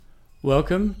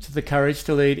Welcome to the Courage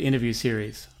to Lead interview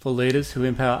series for leaders who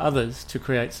empower others to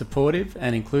create supportive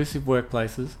and inclusive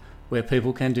workplaces where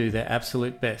people can do their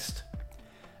absolute best.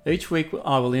 Each week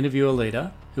I will interview a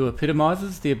leader who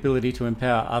epitomises the ability to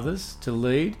empower others to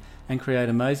lead and create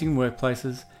amazing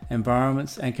workplaces,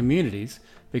 environments and communities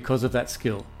because of that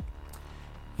skill.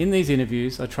 In these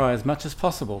interviews I try as much as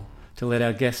possible to let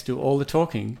our guests do all the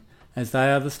talking, as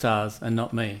they are the stars and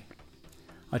not me.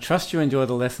 I trust you enjoy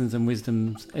the lessons and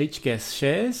wisdoms each guest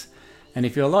shares, and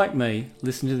if you're like me,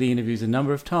 listen to the interviews a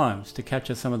number of times to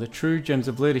capture some of the true gems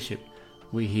of leadership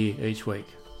we hear each week.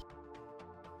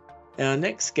 Our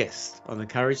next guest on the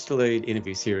Courage to Lead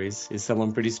interview series is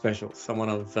someone pretty special, someone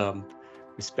I've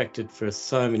respected for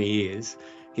so many years.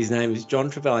 His name is John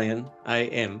Trevillian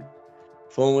Am,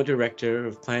 former Director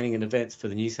of Planning and Events for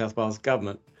the New South Wales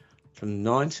Government from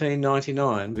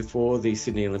 1999, before the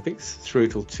Sydney Olympics, through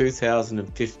till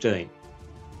 2015.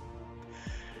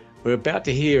 We're about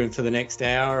to hear, for the next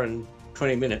hour and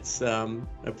 20 minutes, a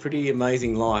pretty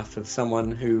amazing life of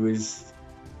someone who is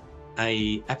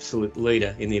an absolute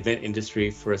leader in the event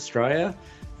industry for Australia,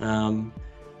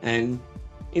 and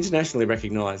internationally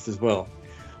recognised as well.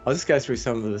 I'll just go through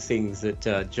some of the things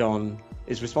that John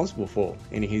is responsible for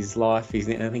in his life. I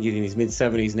think he's in his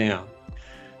mid-70s now.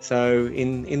 So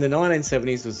in the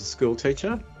 1970s was a school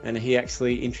teacher, and he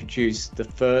actually introduced the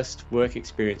first work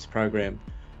experience program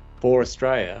for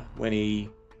Australia when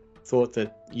he thought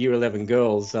that Year 11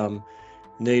 girls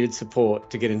needed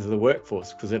support to get into the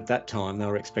workforce, because at that time they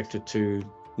were expected to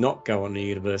not go on to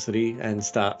university and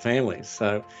start families.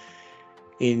 So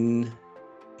in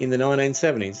the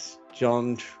 1970s,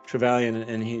 John Trevillian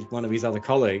and one of his other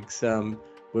colleagues were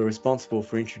responsible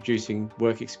for introducing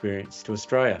work experience to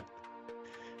Australia.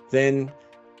 Then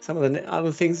some of the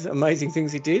other things, amazing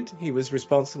things he did, he was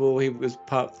part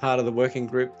of the working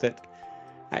group that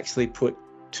actually put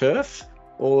turf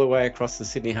all the way across the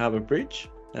Sydney Harbour Bridge.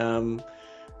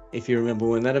 If you remember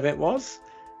when that event was,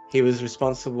 he was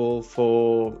responsible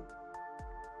for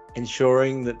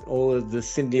ensuring that all of the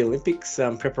Sydney Olympics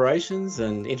preparations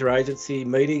and interagency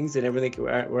meetings and everything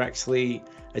were actually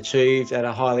achieved at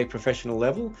a highly professional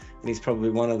level. And he's probably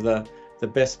one of the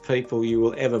best people you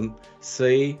will ever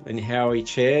see, and how he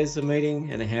chairs a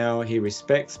meeting and how he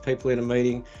respects people in a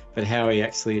meeting, but how he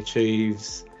actually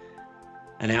achieves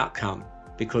an outcome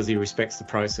because he respects the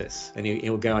process. And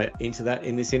he'll go into that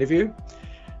in this interview.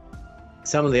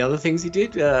 Some of the other things he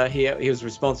did, he was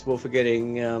responsible for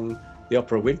getting the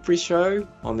Oprah Winfrey show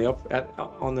on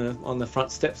the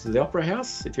front steps of the Opera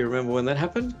House, if you remember when that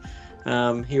happened.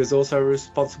 He was also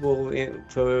responsible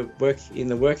for work in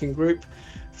the working group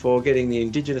for getting the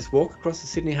Indigenous walk across the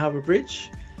Sydney Harbour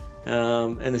Bridge,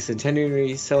 and the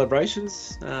Centenary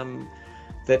celebrations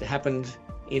that happened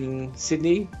in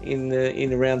Sydney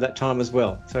in around that time as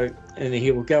well. So, and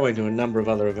he will go into a number of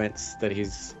other events that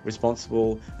he's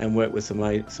responsible and work with some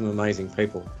amazing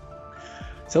people.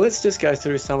 So let's just go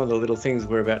through some of the little things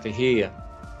we're about to hear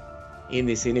in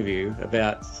this interview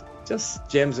about just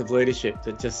gems of leadership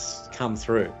that just come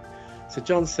through. So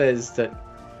John says that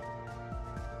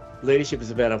leadership is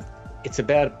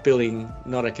about building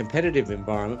not a competitive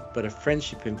environment, but a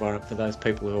friendship environment for those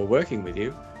people who are working with you,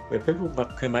 where people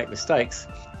can make mistakes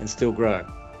and still grow.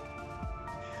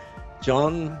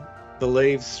 John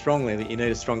believes strongly that you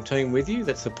need a strong team with you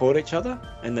that support each other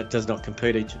and that does not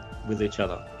compete with each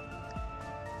other.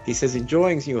 He says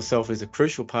enjoying yourself is a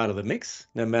crucial part of the mix,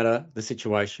 no matter the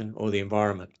situation or the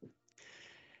environment.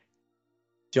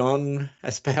 John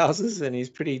espouses, and he's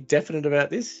pretty definite about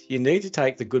this, you need to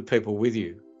take the good people with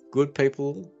you. Good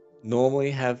people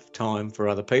normally have time for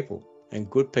other people, and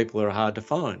good people are hard to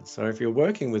find. So if you're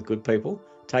working with good people,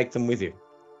 take them with you.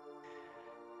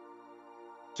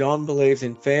 John believes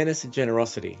in fairness and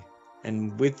generosity,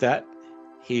 and with that,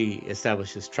 he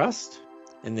establishes trust,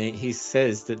 and then he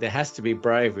says that there has to be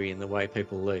bravery in the way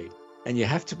people lead, and you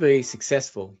have to be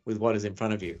successful with what is in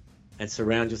front of you. And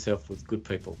surround yourself with good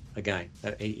people. Again,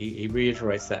 he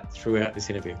reiterates that throughout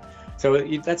this interview. So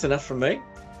that's enough from me.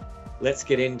 Let's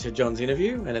get into John's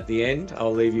interview, and at the end,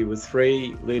 I'll leave you with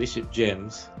 3 leadership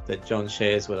gems that John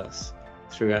shares with us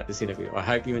throughout this interview. I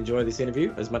hope you enjoy this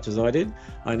interview as much as I did.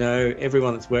 I know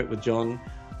everyone that's worked with John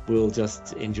will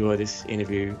just enjoy this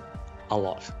interview a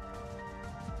lot.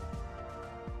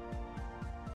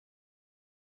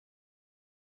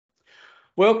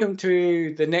 Welcome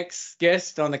to the next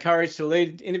guest on the Courage to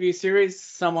Lead interview series,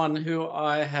 someone who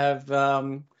I have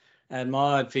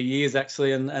admired for years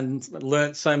actually and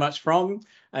learnt so much from,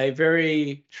 a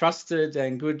very trusted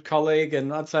and good colleague,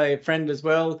 and I'd say a friend as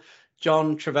well,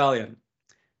 John Trevillian.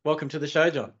 Welcome to the show,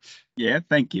 John. Yeah,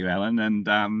 thank you, Alan.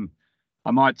 And I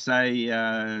might say,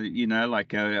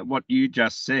 like what you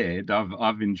just said,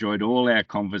 I've enjoyed all our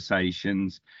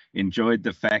conversations, enjoyed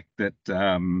the fact that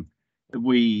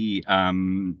we, our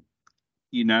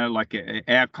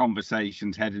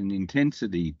conversations had an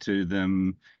intensity to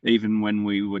them, even when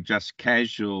we were just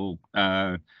casual,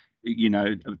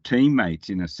 teammates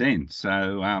in a sense.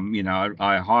 So,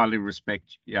 I highly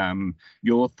respect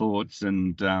your thoughts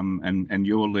and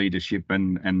your leadership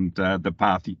and the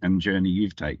path and journey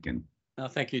you've taken. Oh,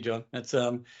 thank you, John.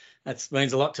 That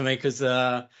means a lot to me because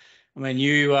I mean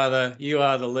you are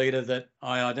the leader that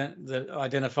that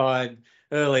identified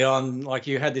early on. Like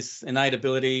you had this innate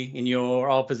ability in your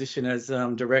old position as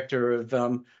director of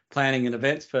planning and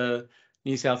events for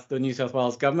the New South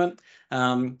Wales government.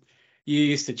 You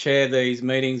used to chair these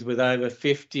meetings with over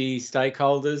 50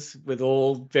 stakeholders with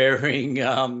all varying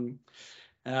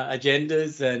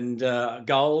agendas and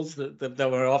goals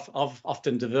that were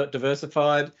often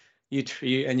diversified.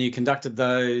 You conducted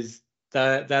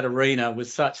that arena with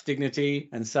such dignity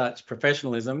and such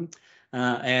professionalism,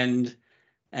 and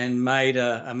made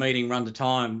a meeting run to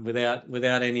time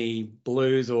without any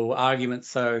blues or arguments.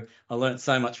 So I learned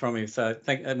so much from you. So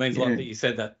it means a lot that you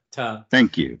said that.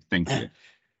 Thank you.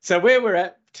 So where we're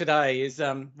at today is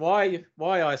why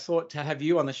I thought to have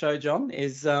you on the show, John,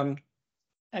 is in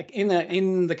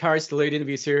the Courage to Lead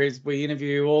interview series, we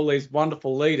interview all these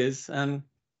wonderful leaders, and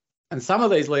some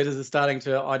of these leaders are starting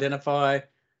to identify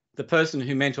the person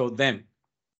who mentored them.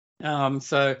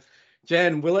 So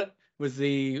Jan Willett was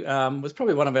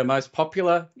probably one of our most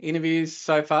popular interviews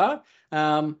so far,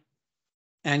 and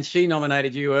she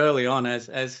nominated you early on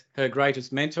as her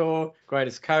greatest mentor,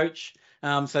 greatest coach.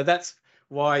 So that's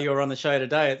why you're on the show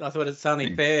today. I thought it's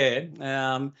only fair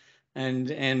and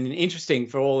interesting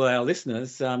for all our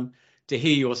listeners to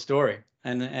hear your story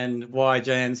and why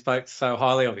Jan spoke so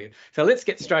highly of you. So let's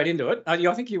get straight into it. I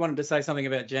think you wanted to say something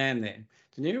about Jan there,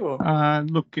 didn't you? Or?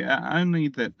 Look, only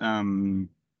that,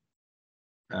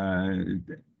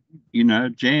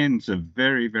 Jan's a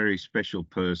very, very special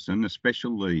person, a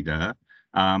special leader.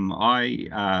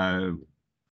 I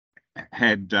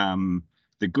had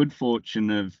the good fortune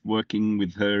of working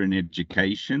with her in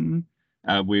education.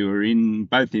 We were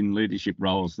both in leadership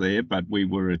roles there, but we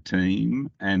were a team,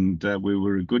 and we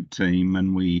were a good team,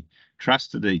 and we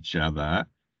trusted each other.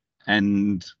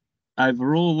 And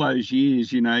over all those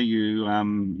years,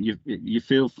 you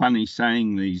feel funny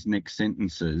saying these next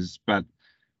sentences, but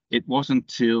it wasn't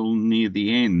till near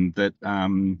the end that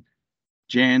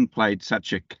Jan played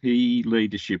such a key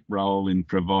leadership role in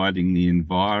providing the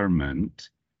environment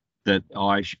that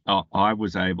I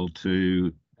was able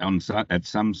to, at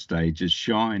some stages,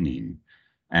 shine in,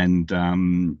 and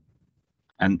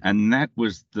that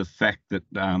was the fact that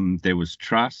there was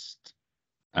trust,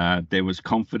 there was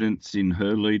confidence in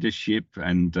her leadership,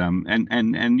 and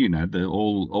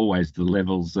always the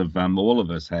levels of all of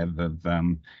us have of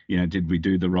did we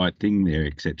do the right thing there,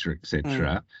 etc.,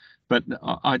 etc. But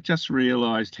I just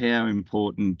realised how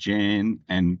important Jan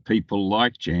and people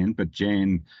like Jan, but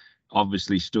Jan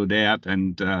obviously stood out,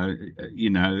 and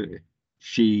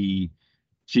she's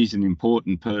an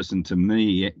important person to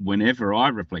me whenever I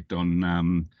reflect on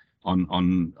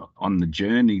the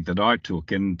journey that I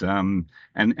took, and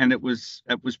it was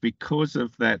because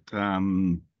of that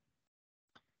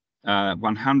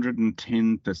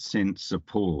 110%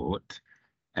 support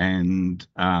and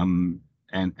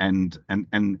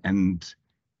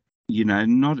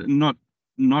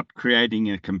not creating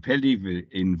a competitive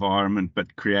environment,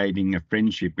 but creating a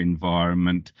friendship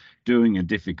environment, doing a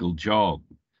difficult job.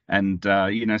 And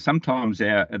sometimes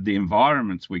the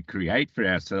environments we create for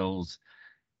ourselves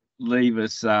leave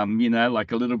us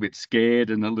like a little bit scared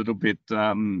and a little bit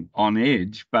on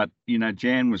edge. But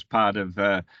Jan was part of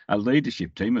a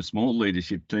leadership team, a small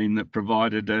leadership team, that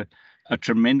provided a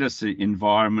tremendous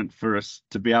environment for us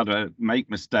to be able to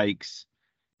make mistakes,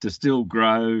 to still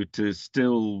grow, to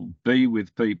still be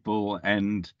with people,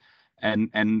 and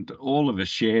all of us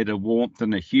shared a warmth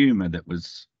and a humour that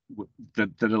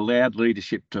allowed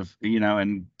leadership to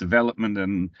and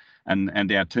development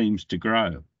and our teams to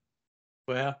grow.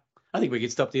 Wow, I think we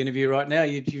could stop the interview right now.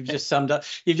 You've just summed up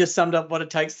what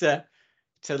it takes to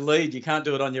lead. You can't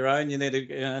do it on your own. You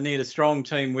need a strong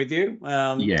team with you.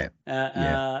 And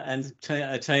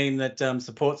a team that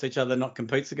supports each other, not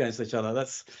competes against each other.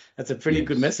 That's a pretty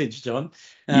good message, John.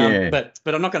 But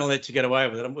I'm not going to let you get away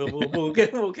with it. We'll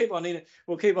keep on in it.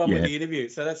 We'll keep on with the interview.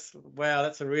 So that's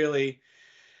a really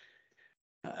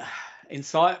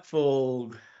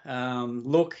insightful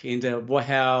look into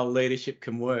how leadership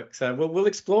can work. So we'll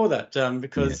explore that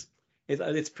because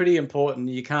it's pretty important.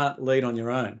 You can't lead on your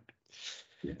own.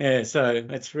 Yeah, so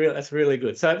that's really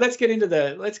good. So let's get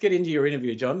into your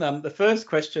interview, John. The first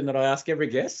question that I ask every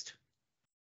guest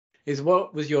is,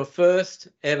 what was your first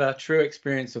ever true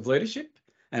experience of leadership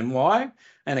and why?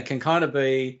 And it can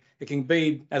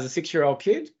be as a 6-year-old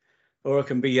kid, or it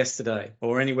can be yesterday,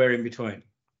 or anywhere in between.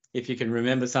 If you can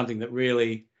remember something that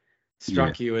really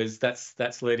struck you as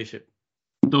that's leadership.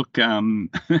 Look,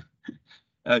 and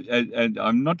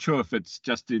I'm not sure if it's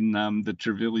just in the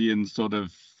Trevillian sort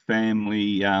of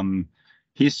family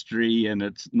history, and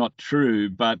it's not true,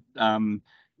 but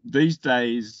these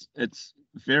days it's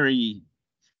very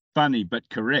funny but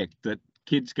correct that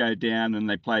kids go down and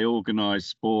they play organised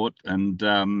sport, and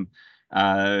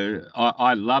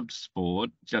I loved sport,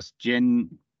 just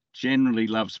generally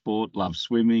loved sport, loved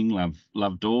swimming,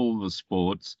 loved all the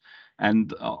sports,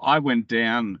 and I went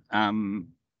down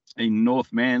in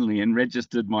North Manly and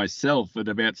registered myself at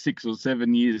about 6 or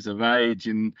 7 years of age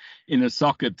in a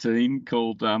soccer team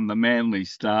called the Manly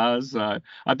Stars. I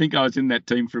think I was in that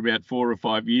team for about 4 or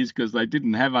 5 years because they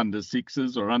didn't have under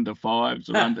sixes or under fives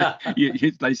or under.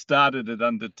 They started at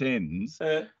under 10s,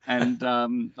 and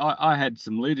I had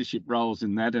some leadership roles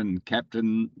in that and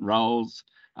captain roles.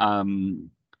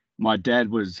 My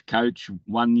dad was coach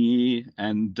 1 year,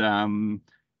 and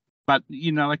but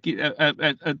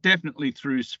definitely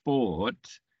through sport,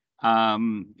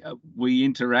 we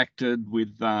interacted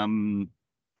with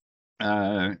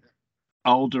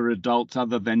older adults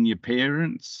other than your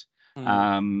parents.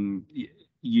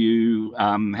 You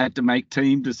had to make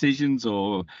team decisions,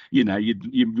 or you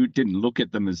didn't look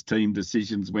at them as team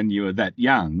decisions when you were that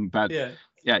young, but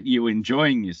you were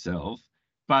enjoying yourself.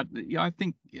 But I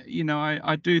think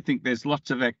I do think there's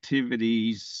lots of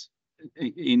activities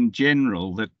in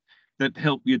general that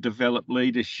help you develop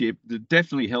leadership, that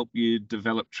definitely help you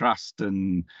develop trust,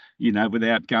 and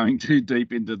without going too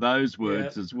deep into those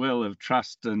words as well, of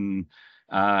trust and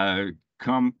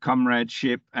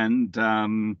comradeship, and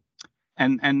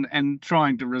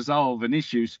trying to resolve an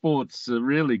issue. Sport's a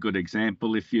really good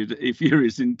example if you're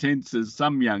as intense as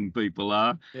some young people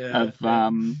are, of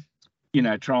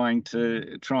trying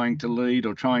to lead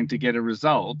or trying to get a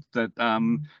result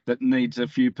that needs a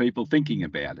few people thinking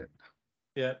about it.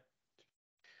 Yeah,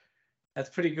 that's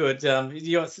pretty good.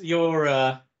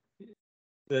 The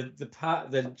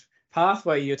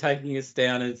pathway you're taking us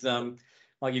down is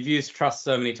like, you've used trust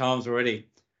so many times already,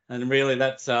 and really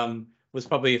that's was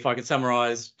probably, if I could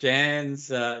summarise Jan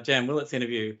Willett's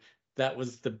interview, that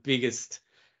was the biggest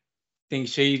thing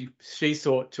she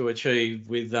sought to achieve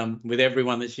with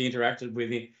everyone that she interacted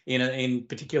with in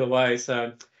particular ways.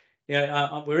 So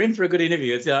we're in for a good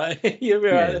interview. It's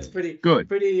it's pretty good,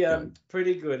 pretty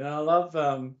good. And I love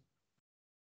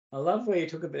where you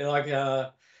took a bit, like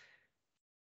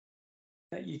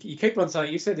you keep on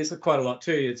saying, you said this quite a lot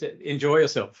too. It's enjoy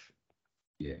yourself.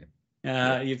 You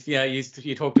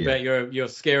talked about your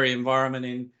scary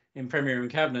environment in Premier and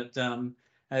Cabinet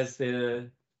as the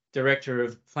Director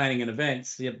of Planning and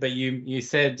Events. But you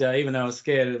said even though I was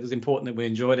scared, it was important that we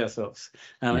enjoyed ourselves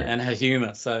and had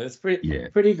humour. So it's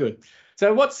pretty good.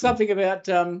 So what's something about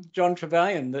John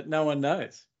Trevelyan that no one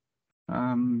knows?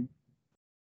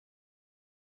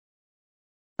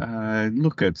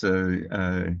 Look, it's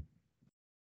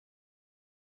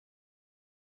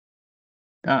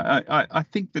I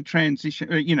think the transition,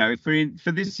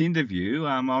 for this interview,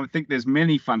 I think there's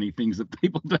many funny things that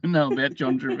people don't know about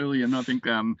John Trevelyan. I think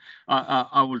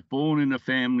I was born in a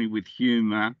family with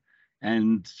humour,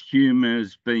 and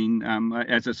humour's been,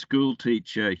 as a school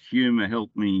teacher, humour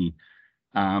helped me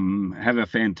have a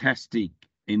fantastic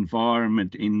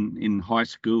environment in high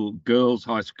school, girls'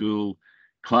 high school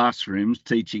classrooms,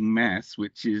 teaching maths,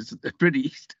 which is a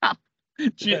pretty tough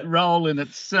role in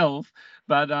itself.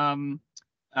 But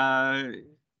like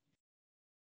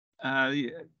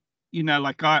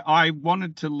I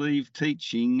wanted to leave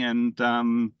teaching, and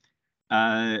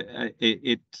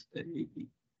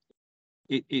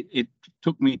it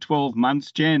took me 12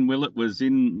 months. Jan Willett was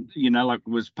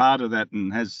was part of that,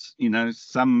 and has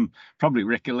some probably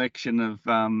recollection of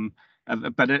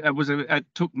but it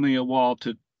took me a while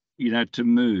to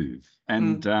move,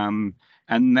 and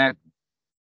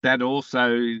that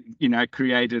also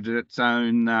created its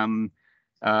own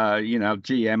am I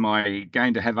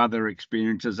going to have other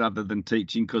experiences other than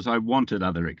teaching, because I wanted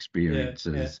other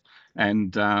experiences.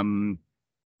 And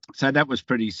so that was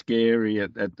pretty scary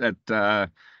that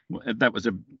was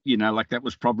that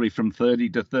was probably from 30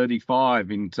 to 35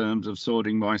 in terms of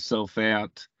sorting myself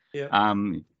out,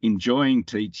 enjoying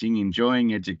teaching,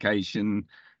 enjoying education,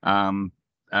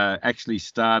 actually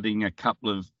starting a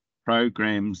couple of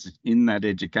programs in that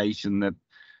education that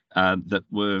that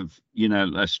were,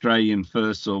 Australian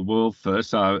first or world first.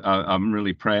 So I'm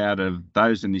really proud of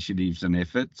those initiatives and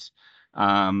efforts. Do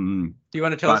you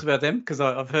want to tell us about them? Because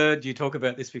I've heard you talk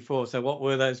about this before. So what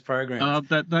were those programs?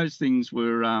 Those things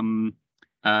were in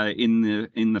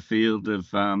the field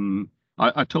of.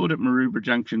 I taught at Maroubra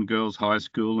Junction Girls High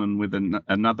School, and with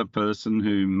another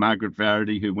person, Margaret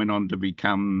Varity, who went on to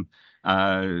become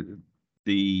I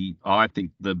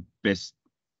think the best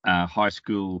high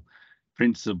school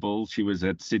principal. She was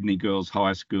at Sydney Girls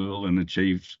High School and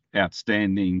achieved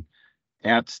outstanding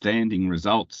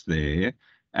results there.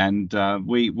 And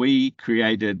we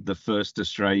created the first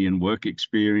Australian work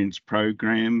experience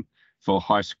program for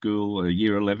high school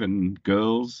year 11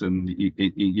 girls, and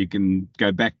you can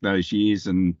go back those years,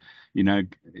 and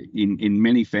in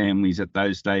many families at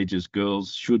those stages,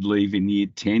 girls should leave in year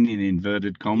 10 in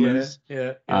inverted commas.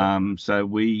 Yeah. So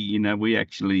we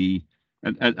actually,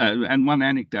 and one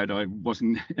anecdote, I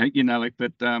wasn't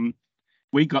but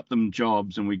we got them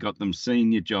jobs, and we got them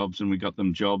senior jobs, and we got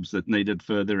them jobs that needed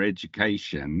further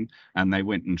education, and they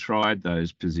went and tried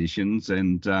those positions.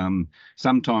 And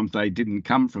sometimes they didn't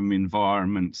come from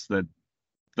environments that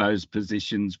those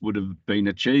positions would have been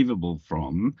achievable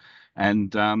from.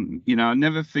 And, I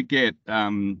never forget,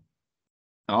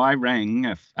 I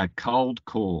rang a cold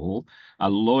call, a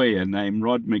lawyer named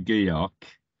Rod McGeoch,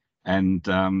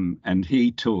 and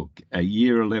he took a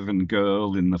year 11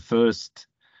 girl in the first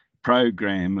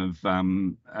program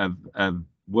of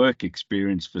work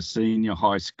experience for senior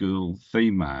high school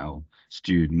female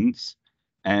students.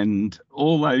 And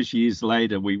all those years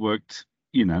later, we worked,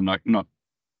 not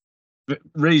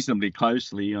reasonably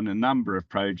closely on a number of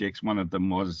projects. One of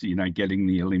them was, getting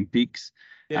the Olympics.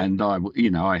 Yeah. And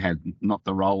I had not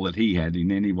the role that he had in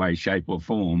any way, shape or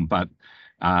form, but,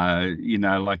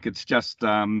 it's just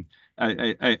a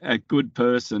good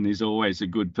person is always a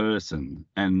good person.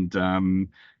 And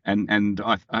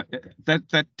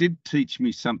that did teach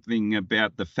me something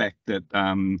about the fact that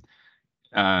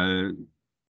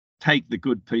take the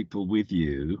good people with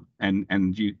you, and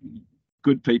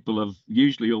good people have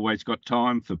usually always got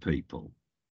time for people.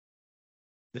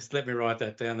 Just let me write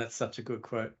that down. That's such a good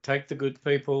quote. Take the good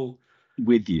people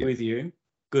with you.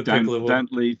 Good people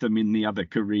don't leave them in the other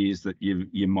careers that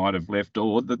you might have left,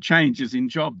 or the changes in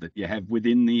job that you have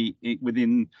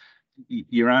within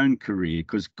your own career,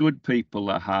 because good people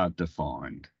are hard to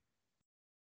find.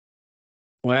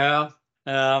 Well,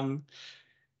 because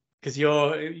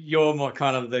you're more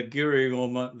kind of the guru, or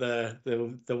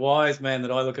the wise man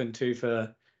that I look into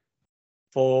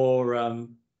for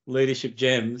leadership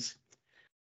gems.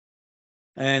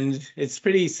 And it's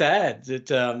pretty sad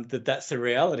that that's the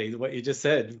reality. What you just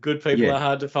said, good people are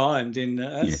hard to find.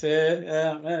 Because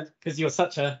you're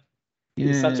such a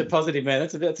positive man.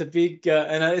 That's a big,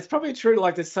 and it's probably true.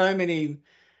 Like, there's so many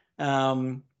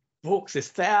books. There's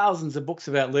thousands of books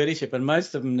about leadership, and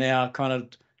most of them now kind of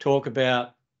talk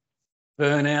about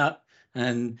burnout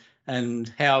and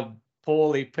how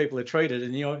poorly people are treated.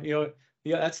 And your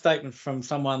that statement from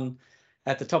someone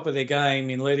at the top of their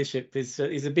game in leadership is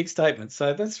a big statement.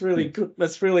 So that's really good.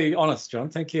 That's really honest, John.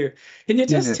 Thank you. Can you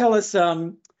just tell us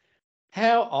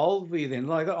how old were you then?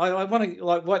 Like, I want to,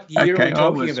 like, what year are we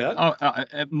talking about?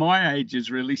 At my age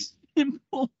is really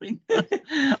simple.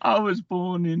 I was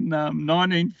born in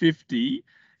 1950.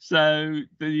 So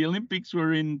the Olympics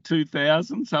were in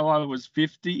 2000. So I was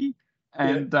 50.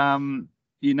 And,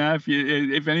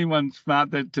 if anyone's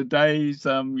smart, that today's,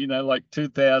 like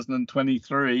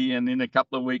 2023, and in a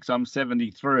couple of weeks I'm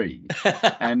 73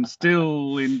 and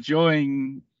still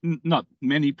enjoying not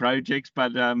many projects,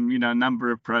 but, a number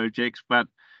of projects, but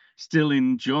still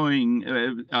enjoying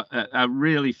a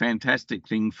really fantastic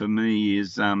thing for me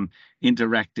is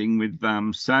interacting with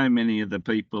so many of the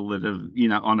people that have,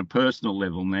 on a personal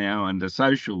level now and a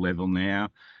social level now,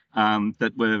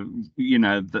 that were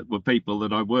people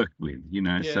that I worked with,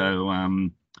 So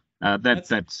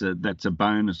that's a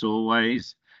bonus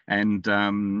always. And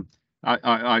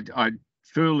I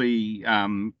truly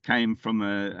came from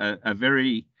a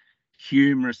very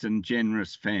humorous and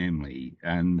generous family,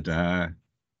 and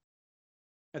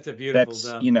that's a beautiful.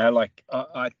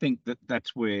 I think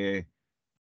that's where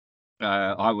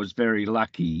I was very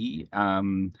lucky.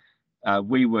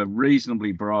 We were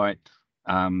reasonably bright.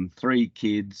 3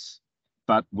 kids,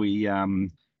 but we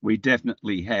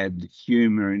definitely had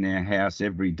humour in our house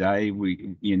every day.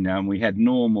 We had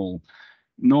normal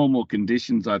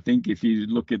conditions. I think if you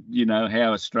look at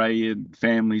how Australian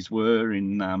families were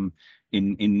in I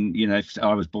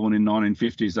was born in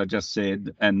 1950s, I just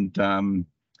said, and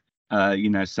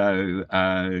so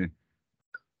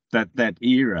that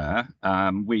era,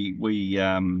 we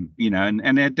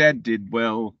and our dad did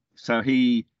well so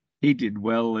he did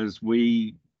well as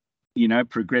we,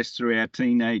 progressed through our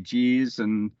teenage years,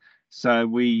 and so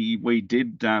we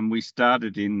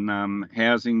started in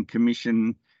Housing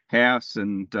Commission House,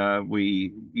 and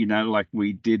we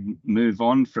did move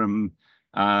on from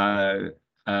that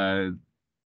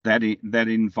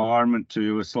environment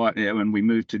to a slightly, when we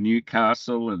moved to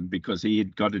Newcastle, and because he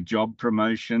had got a job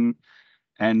promotion,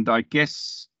 and I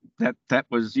guess that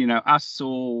was us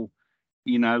all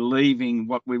leaving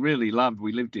what we really loved.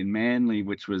 We lived in Manly,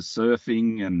 which was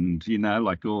surfing and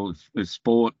all the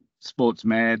sports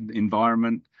mad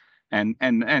environment,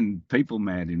 and people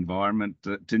mad environment,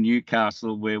 to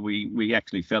Newcastle, where we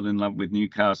actually fell in love with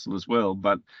Newcastle as well.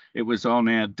 But it was on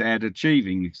our dad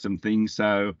achieving some things,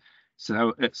 so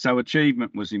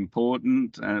achievement was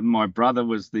important. My brother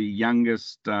was the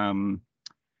youngest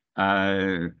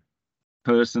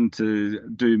person to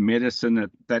do medicine at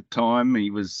that time.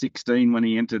 He was 16 when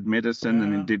he entered medicine. Wow.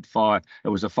 And he did it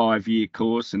was a 5-year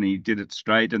course, and he did it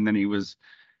straight, and then he was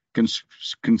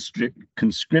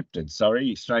conscripted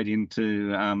straight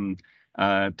into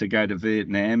to go to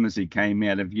Vietnam as he came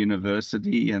out of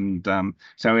university. And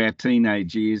so our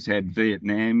teenage years had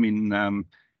Vietnam in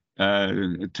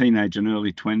teenage and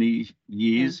early 20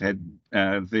 years had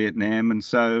Vietnam, and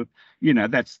so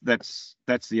that's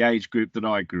the age group that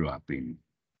I grew up in.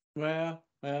 Wow,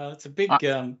 it's a big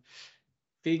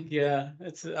it's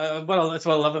that's what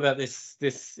I love about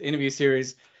this interview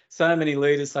series. So many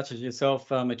leaders such as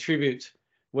yourself attribute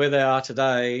where they are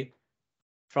today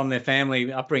from their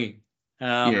family upbringing.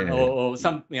 Or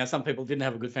some some people didn't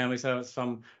have a good family, so it's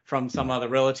from some other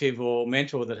relative or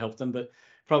mentor that helped them. But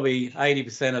probably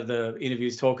 80% of the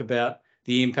interviews talk about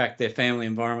the impact their family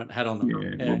environment had on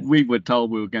them. Well, we were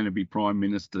told we were going to be Prime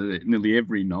Minister nearly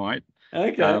every night.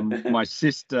 Okay. My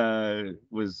sister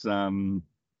was,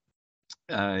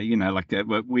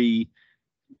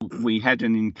 we had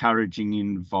an encouraging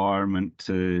environment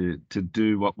to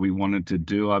do what we wanted to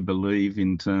do, I believe,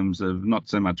 in terms of not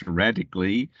so much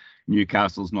radically.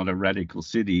 Newcastle's not a radical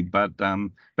city, but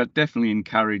definitely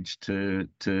encouraged to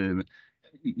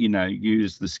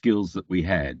use the skills that we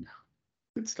had.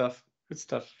 Good stuff.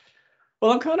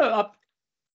 Well, I'm kind of up.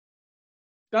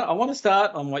 I want to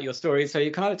start on what your story is. So you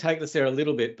kind of take us there a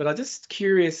little bit, but I'm just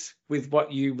curious with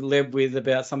what you led with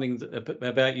about something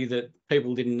about you that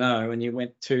people didn't know. And you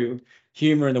went to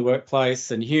humour in the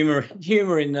workplace and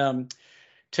humour in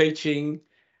teaching.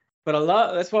 But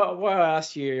that's why I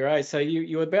asked you your age. So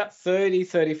you were about 30,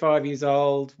 35 years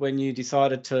old when you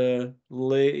decided to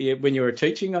leave, when you were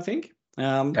teaching, I think.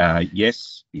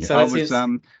 Yes. Yeah.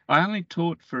 So I only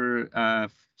taught for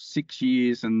 6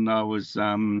 years, and I was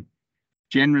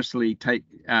generously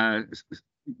I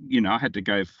had to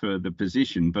go for the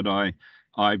position, but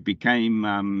I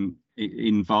became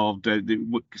involved.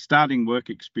 Starting work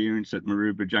experience at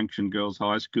Maroubra Junction Girls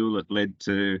High School, it led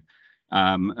to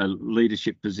a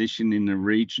leadership position in the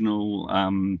regional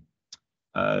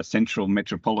Central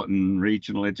Metropolitan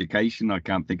Regional Education. I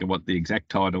can't think of what the exact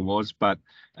title was, but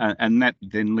and that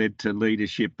then led to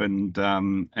leadership and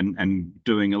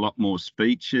doing a lot more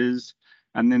speeches.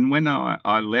 And then when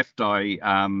I left, I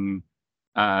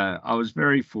was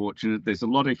very fortunate. There's a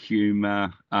lot of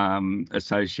humour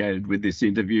associated with this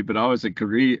interview, but I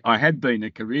had been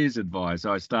a careers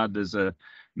advisor. I started as a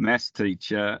maths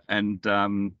teacher, and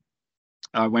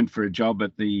I went for a job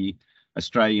at the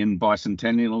Australian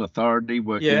Bicentenary Authority,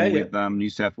 working with New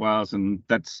South Wales, and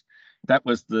that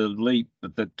was the leap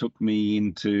that took me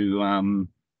into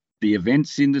the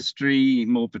events industry,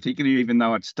 more particularly, even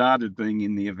though I'd started being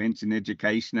in the events in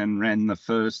education and ran the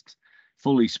first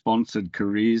fully sponsored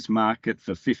careers market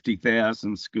for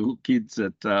 50,000 school kids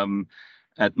at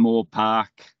Moore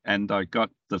Park, and I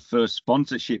got the first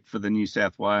sponsorship for the New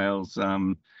South Wales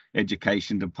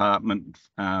Education Department.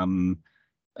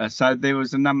 So there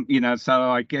was so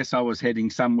I guess I was heading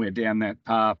somewhere down that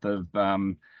path of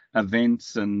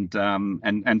events and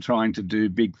trying to do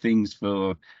big things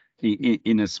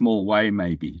in a small way,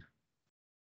 maybe.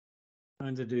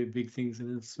 Trying to do big things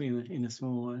in a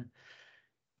small way.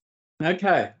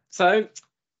 Okay, so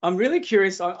I'm really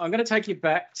curious. I'm going to take you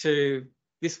back to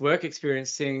this work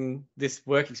experience.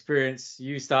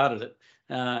 You started it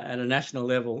at a national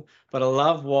level, but I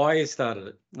love why you started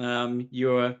it.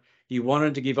 You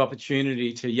wanted to give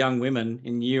opportunity to young women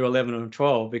in year 11 and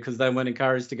 12 because they weren't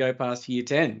encouraged to go past year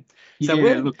 10. So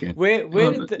where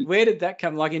did that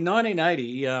come? Like in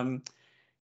 1980,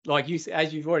 like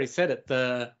as you've already said it,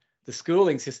 the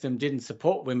schooling system didn't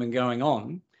support women going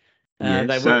on.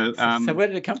 So where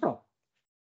did it come from?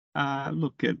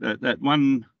 That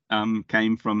one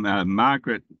came from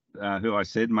Margaret, who I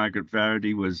said, Margaret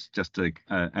Varady, was just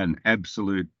an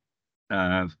absolute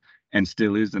and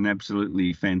still is an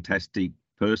absolutely fantastic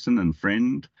person and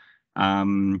friend.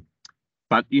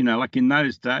 But, you know, like in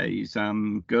those days,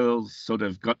 girls sort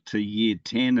of got to year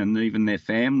 10 and even their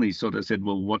families sort of said,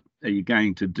 well, what are you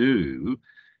going to do?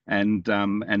 And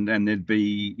there'd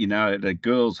be, you know, at a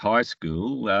girls' high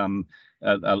school,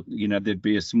 you know, there'd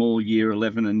be a small year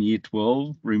 11 and year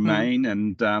 12 remain.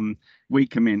 And we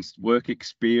commenced work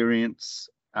experience.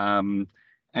 And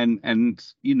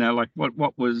you know, like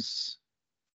what was...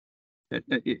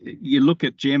 You look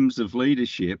at gems of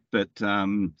leadership, but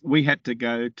we had to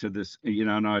go to this, you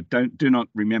know, and I do not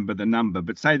remember the number,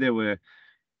 but say there were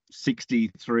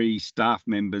 63 staff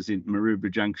members in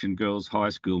Maroubra Junction Girls High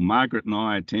School. Margaret and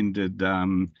I attended,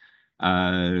 you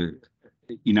know,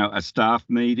 a staff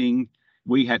meeting.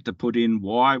 We had to put in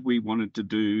why we wanted to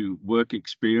do work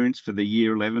experience for the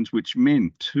year 11s, which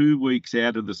meant 2 weeks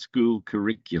out of the school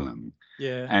curriculum.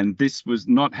 Yeah. And this was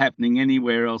not happening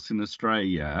anywhere else in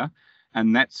Australia.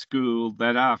 And that school,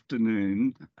 that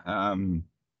afternoon, the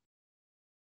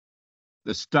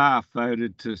staff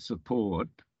voted to support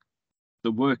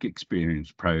the work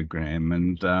experience program.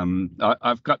 And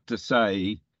I've got to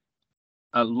say,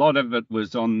 a lot of it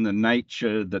was on the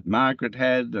nature that Margaret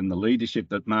had and the leadership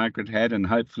that Margaret had, and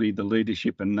hopefully the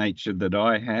leadership and nature that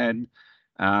I had,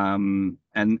 and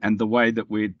the way that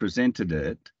we had presented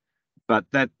it. But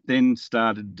that then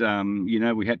started, you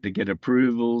know, we had to get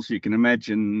approvals. You can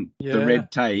imagine the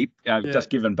red tape. Just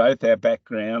given both our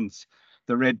backgrounds,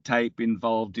 the red tape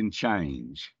involved in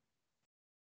change.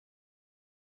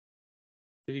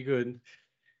 Pretty good.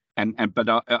 But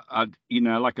I you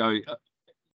know, like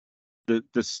the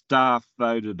staff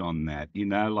voted on that. You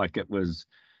know, like it was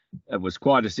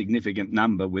quite a significant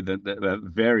number with a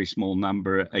very small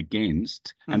number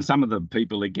against, and some of the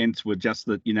people against were just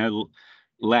that, you know,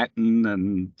 Latin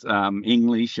and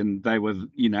English, and they were,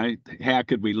 you know, how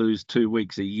could we lose 2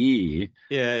 weeks a year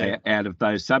out of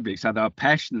those subjects? So they were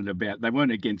passionate about, they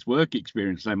weren't against work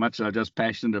experience so much, they were just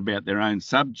passionate about their own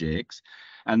subjects.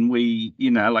 And we,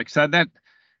 you know, like, so that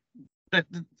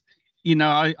you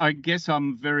know, I guess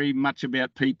I'm very much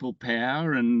about people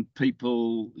power and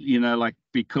people, you know, like,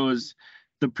 because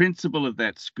the principal of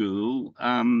that school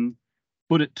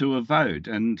put it to a vote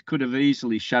and could have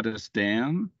easily shut us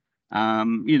down.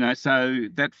 You know, so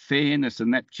that fairness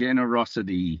and that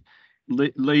generosity,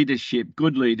 leadership,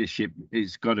 good leadership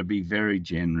has got to be very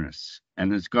generous,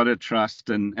 and it's got to trust,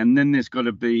 and then there's got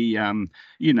to be,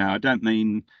 you know, I don't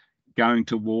mean going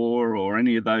to war or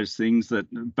any of those things,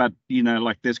 but you know,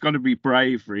 like, there's got to be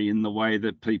bravery in the way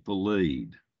that people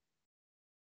lead.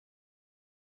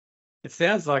 It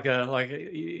sounds like there's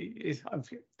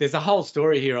a whole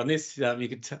story here on this. You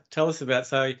could tell us about.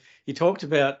 So you talked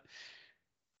about,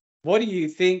 what do you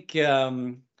think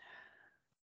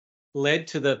led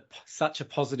to such a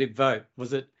positive vote?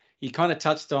 Was it, you kind of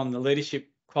touched on the leadership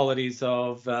qualities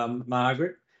of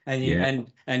Margaret, and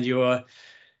you're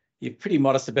pretty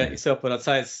modest about yourself, but I'd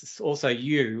say it's also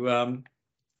you.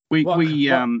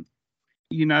 You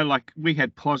know, like, we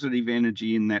had positive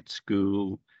energy in that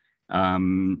school.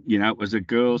 You know, it was a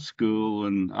girls' school,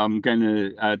 and I'm going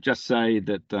to just say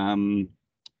that,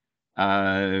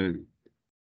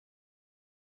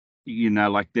 you know,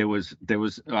 like, there was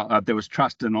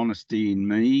trust and honesty in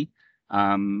me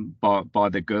by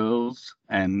the girls,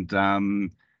 and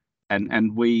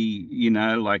we, you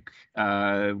know, like,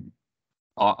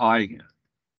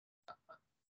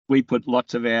 we put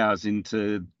lots of hours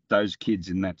into those kids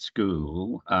in that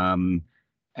school, and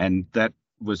that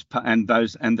was, and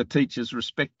the teachers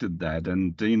respected that.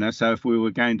 And, you know, so if we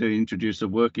were going to introduce a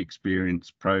work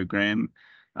experience program,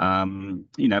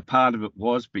 you know, part of it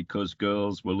was because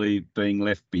girls were being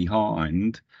left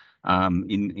behind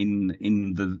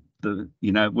in the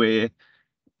you know, where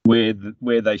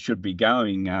they should be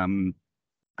going, and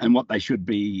what they should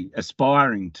be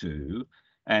aspiring to.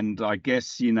 And I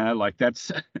guess, you know, like,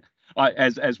 that's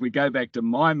as we go back to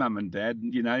my mum and dad,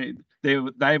 you know,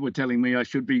 they were telling me I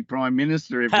should be Prime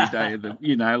Minister every day of the,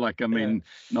 you know, like, I mean,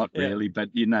 not really, but,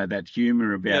 you know, that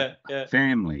humour about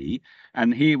family.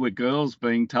 And here were girls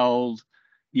being told,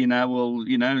 you know, well,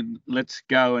 you know, let's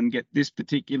go and get this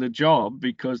particular job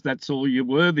because that's all you're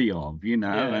worthy of, you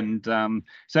know. And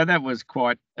so that was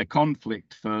quite a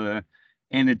conflict for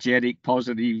energetic,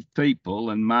 positive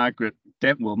people. And Margaret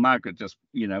just,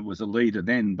 you know, was a leader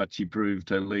then, but she proved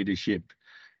her leadership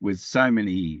with so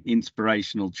many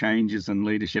inspirational changes and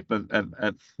leadership of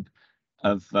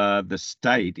the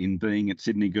state in being at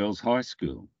Sydney Girls High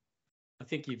School. I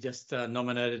think you've just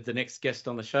nominated the next guest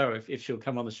on the show, if she'll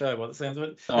come on the show, by the sounds of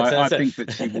it. I think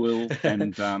that she will,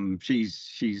 and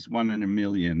she's one in a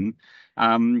million.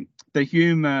 The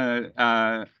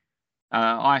humour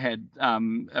I had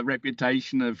a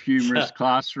reputation of humorous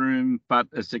classroom, but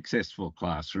a successful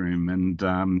classroom. And,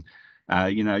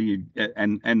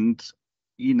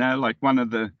 like one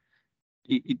of the,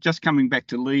 just coming back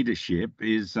to leadership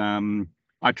is,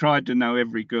 I tried to know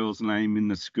every girl's name in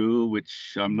the school,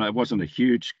 which it wasn't a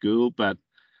huge school, but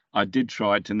I did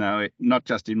try to know it, not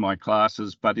just in my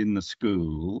classes, but in the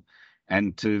school,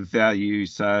 and to value.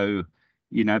 So,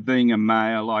 being a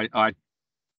male, I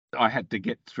had to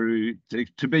get through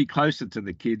to be closer to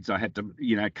the kids. I had to,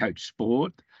 coach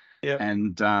sport,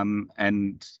 and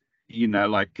and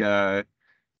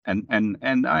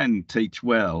teach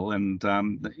well. And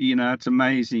it's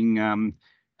amazing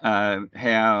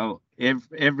how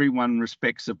everyone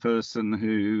respects a person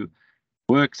who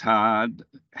works hard,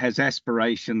 has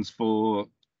aspirations for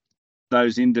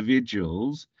those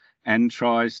individuals, and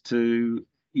tries to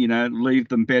leave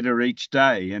them better each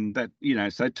day. And that,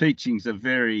 so teaching's a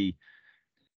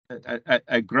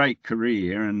great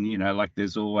career. And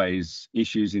there's always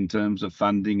issues in terms of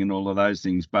funding and all of those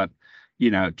things, but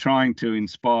trying to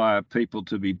inspire people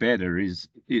to be better is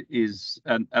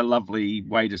a lovely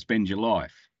way to spend your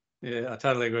life. Yeah, I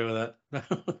totally agree with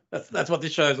that. That's what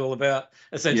this show's all about,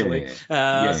 essentially.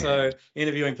 So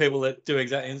interviewing people that do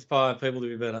exactly inspire people to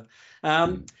be better.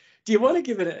 Do you want to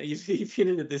give it? You've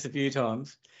hinted at this a few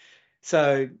times.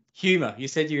 So humour. You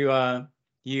said you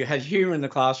had humour in the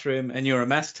classroom, and you're a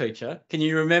maths teacher. Can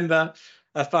you remember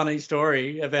a funny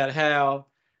story about how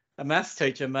a maths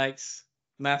teacher makes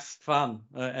maths fun?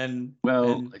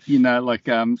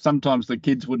 Sometimes the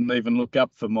kids wouldn't even look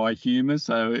up for my humour,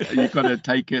 so you've got to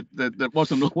take it that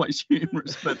wasn't always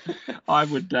humorous. But I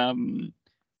would,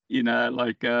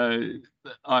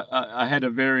 I had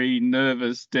a very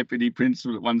nervous deputy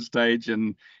principal at one stage,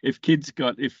 and if kids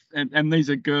and these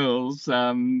are girls,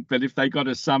 but if they got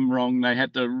a sum wrong, they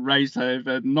had to race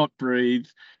over, not breathe,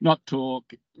 not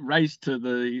talk, race to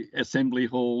the assembly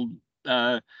hall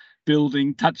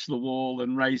building, touch the wall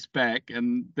and race back,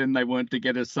 and then they weren't to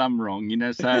get a sum wrong,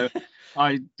 So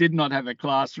I did not have a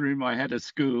classroom. I had a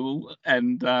school,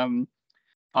 and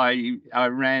I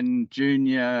ran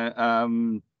junior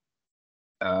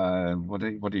what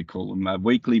do you call them?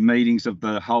 Weekly meetings of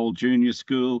the whole junior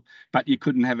school, but you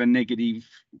could not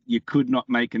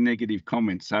make a negative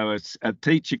comment. So a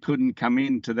teacher couldn't come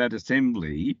into that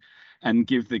assembly and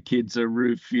give the kids a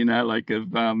roof, of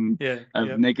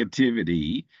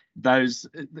negativity. Those,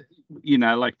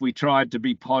 we tried to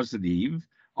be positive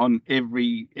on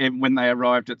when they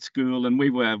arrived at school, and we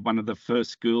were one of the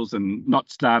first schools, and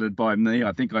not started by me.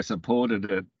 I think I supported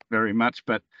it very much,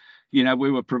 but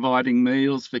we were providing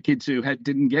meals for kids who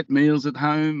didn't get meals at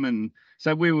home, and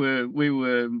so we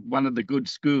were one of the good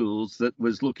schools that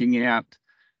was looking out,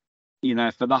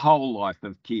 for the whole life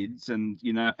of kids. And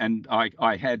and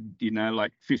I had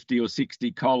 50 or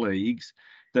 60 colleagues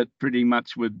that pretty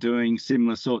much were doing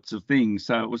similar sorts of things.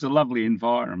 So it was a lovely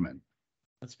environment.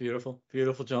 That's beautiful,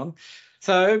 beautiful, John.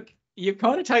 So you've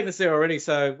kind of taken us there already.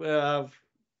 So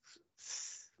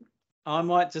I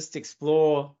might just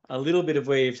explore a little bit of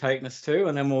where you've taken us to,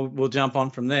 and then we'll jump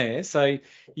on from there. So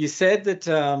you said that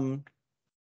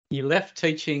you left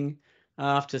teaching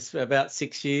after about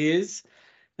 6 years,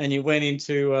 and you went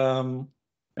into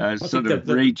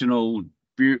regional,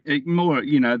 more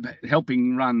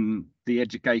helping run the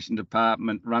education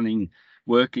department, running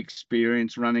work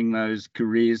experience, running those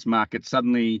careers markets.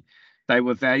 Suddenly they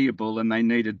were valuable and they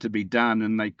needed to be done,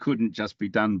 and they couldn't just be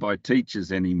done by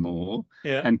teachers anymore.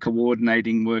 And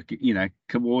coordinating work,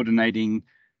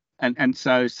 and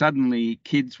so suddenly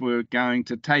kids were going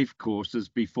to TAFE courses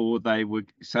before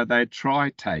they'd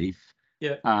try TAFE.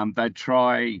 They'd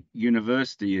try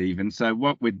university even. So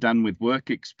what we'd done with work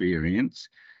experience,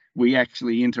 we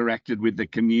actually interacted with the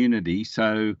community.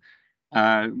 So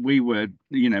we were,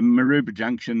 Maroubra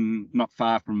Junction, not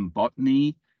far from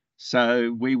Botany.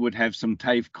 So we would have some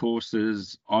TAFE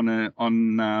courses on a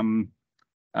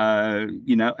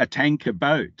tanker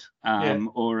boat,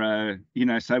 or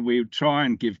so we would try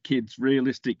and give kids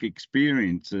realistic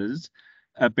experiences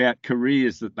about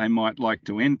careers that they might like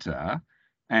to enter,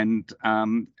 and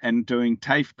doing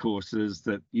TAFE courses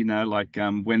that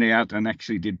went out and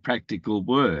actually did practical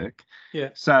work.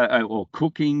 So or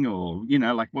cooking, or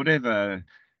whatever,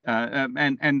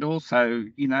 and also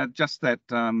just that.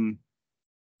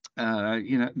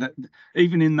 That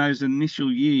even in those initial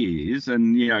years,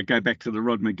 and go back to the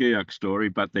Rod McGeoch story,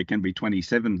 but there can be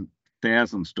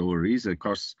 27,000 stories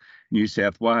across New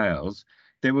South Wales.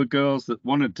 There were girls that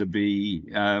wanted to be,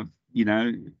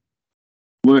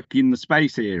 work in the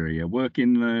space area, work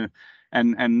in the,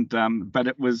 but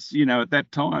it was, at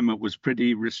that time it was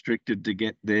pretty restricted to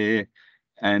get there.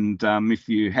 And if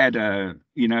you had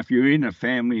if you're in a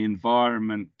family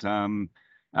environment,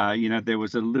 there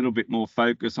was a little bit more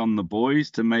focus on the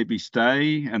boys to maybe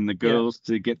stay and the girls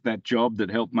to get that job that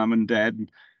helped mum and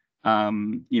dad,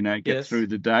 get through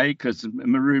the day. Because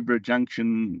Maroubra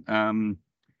Junction,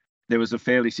 there was a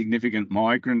fairly significant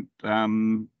migrant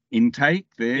intake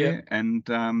there, and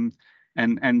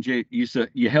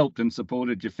you helped and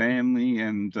supported your family,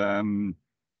 and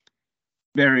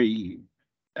very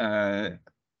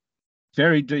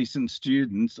very decent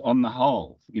students on the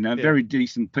whole, very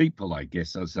decent people, I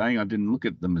guess I was saying. I didn't look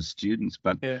at them as students,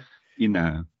 but,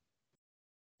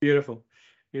 Beautiful,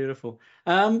 beautiful.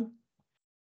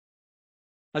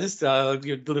 I just give a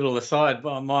little aside.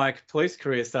 My police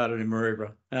career started in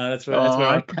Maroubra. That's where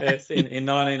okay. in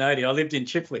 1980. I lived in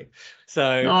Chipley,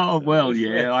 so. Oh well,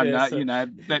 yeah, I know. So,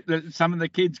 that some of the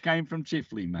kids came from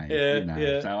Chipley, mate.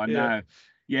 So I know.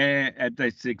 Yeah,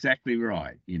 that's exactly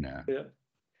right. Yeah.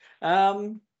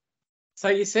 So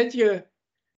you said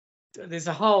there's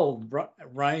a whole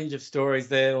range of stories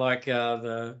there, like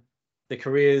the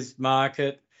careers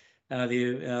market,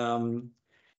 and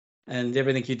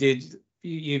everything you did.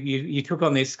 You took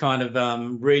on this kind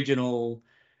of regional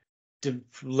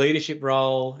leadership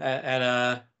role at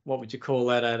a, what would you call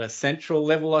that, at a central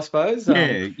level, I suppose?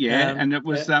 And it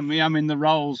was, the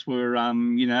roles were,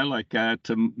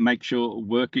 to make sure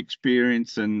work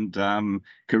experience and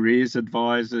careers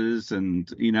advisors,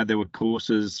 and, there were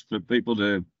courses for people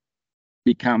to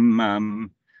become,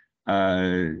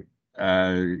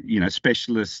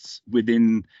 specialists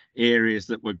within areas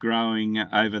that were growing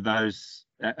over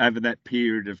that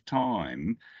period of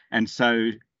time. And so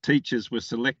teachers were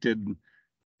selected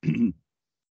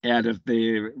out of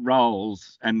their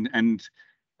roles, and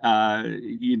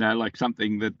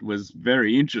something that was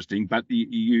very interesting, but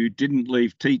you didn't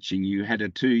leave teaching. You had a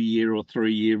 2-year or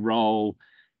 3-year role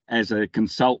as a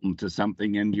consultant to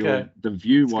something, and the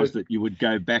view was that you would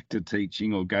go back to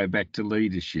teaching or go back to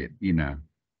leadership.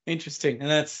 Interesting, and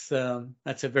that's a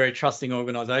very trusting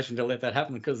organisation to let that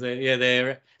happen, because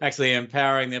they're actually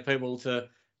empowering their people to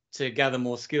gather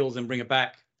more skills and bring it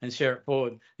back and share it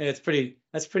forward. Yeah, that's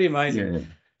pretty amazing. Yeah.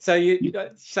 So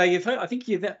you've heard, I think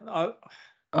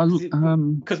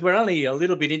because we're only a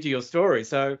little bit into your story.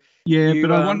 So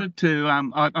but I wanted to.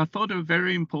 I thought a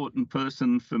very important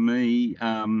person for me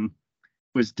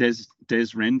was Des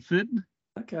Renford.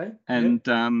 Okay. And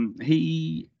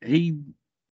he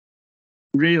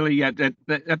really, at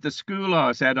the school I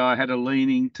was at, I had a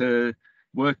leaning to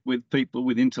work with people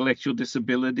with intellectual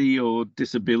disability or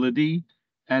disability,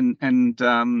 and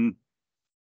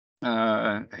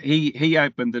he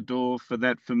opened the door for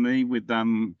that for me with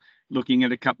looking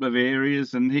at a couple of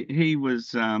areas, and he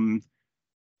was to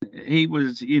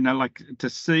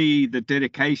see the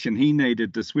dedication he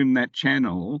needed to swim that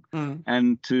channel,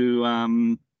 and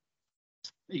to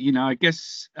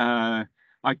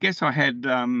I guess I had,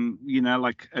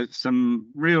 some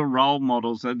real role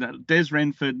models. Des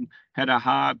Renford had a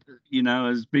heart,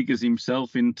 as big as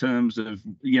himself in terms of,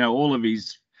 all of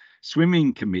his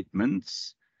swimming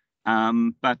commitments.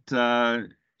 But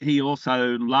he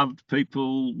also loved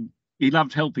people. He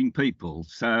loved helping people.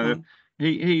 So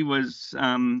he was,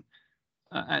 and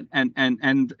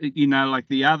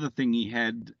the other thing he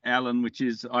had, Alan, which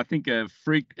is, I think, a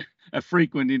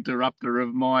frequent interrupter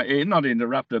of not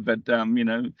interrupter, but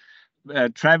a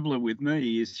traveller with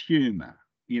me, is humour.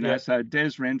 So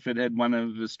Des Renford had one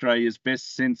of Australia's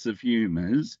best sense of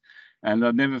humours, and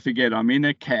I'll never forget. I'm in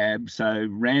a cab, so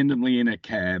randomly in a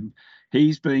cab,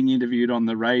 he's being interviewed on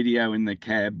the radio in the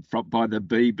cab by the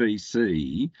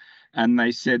BBC, and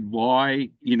they said why,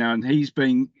 and he's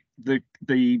being. The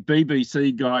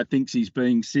BBC guy thinks he's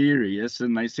being serious,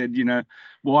 and they said,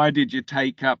 why did you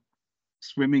take up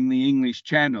swimming the English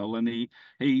Channel? And he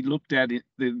looked at it,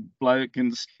 the bloke,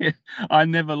 and said, I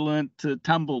never learnt to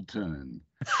tumble turn.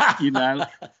 I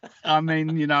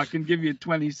can give you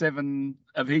 27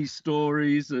 of his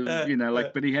stories of,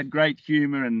 but he had great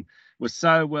humour and was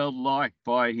so well liked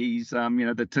by his,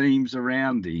 the teams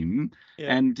around him.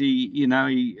 And he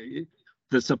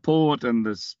the support and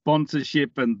the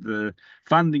sponsorship and the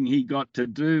funding he got to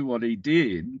do what he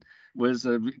did was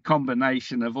a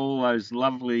combination of all those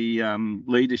lovely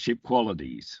leadership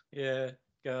qualities. Yeah,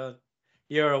 God,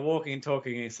 you're a walking,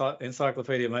 talking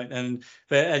encyclopedia, mate. And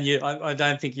I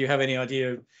don't think you have any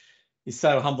idea. You're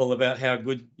so humble about how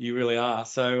good you really are.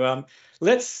 So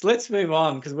let's move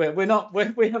on, because we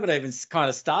haven't even kind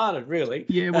of started really.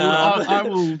 Yeah, well,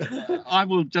 I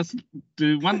will just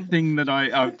do one thing that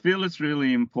I feel is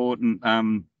really important.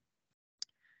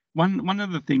 One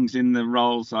of the things in the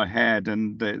roles I had,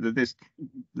 and this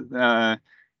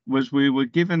was we were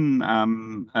given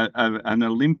an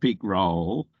Olympic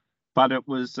role, but it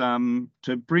was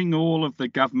to bring all of the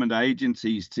government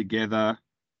agencies together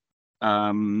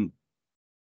to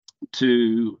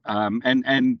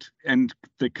and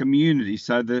the community,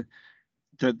 so that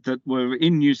were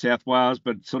in New South Wales,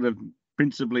 but sort of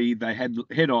principally they had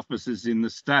head offices in the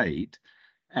state,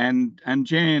 and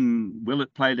Jan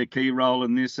Willett played a key role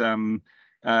in this.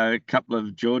 A couple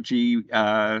of Georgie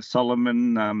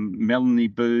Solomon, Melanie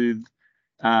Booth.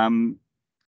 I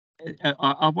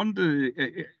wanted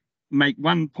to make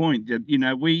one point that,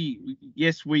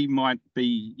 we might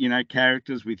be,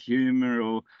 characters with humour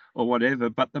or whatever,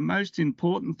 but the most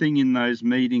important thing in those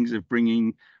meetings of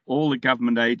bringing all the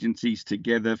government agencies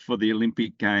together for the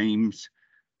Olympic Games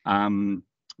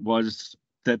was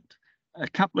that a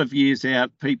couple of years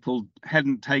out, people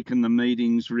hadn't taken the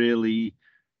meetings really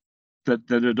that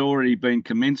had already been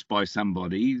commenced by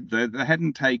somebody. They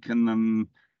hadn't taken them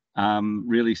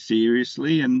really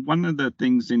seriously. And one of the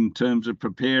things in terms of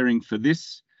preparing for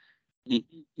this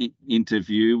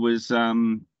interview was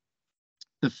the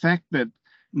fact that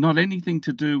not anything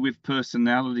to do with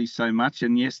personality so much,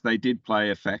 and yes, they did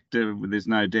play a factor, there's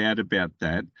no doubt about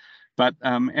that. But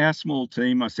our small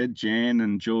team, I said Jan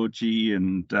and Georgie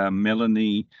and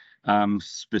Melanie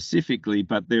specifically,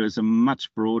 but there was a much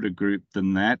broader group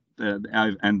than that,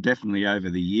 and definitely over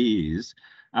the years.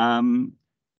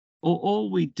 All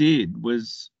we did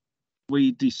was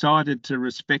we decided to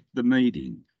respect the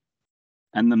meeting.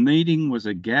 And the meeting was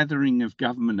a gathering of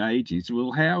government agencies.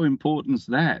 Well, how important is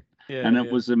that? Yeah, and it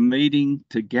was a meeting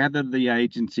to gather the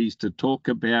agencies to talk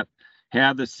about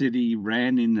how the city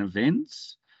ran in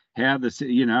events, how the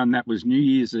city, and that was New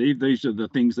Year's Eve. These are the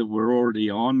things that were already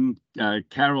on,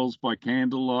 carols by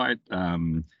candlelight,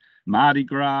 Mardi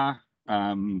Gras,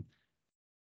 and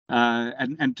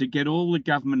to get all the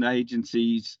government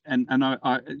agencies and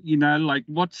I like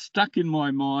what's stuck in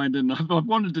my mind, and I've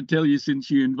wanted to tell you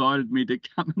since you invited me to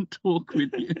come and talk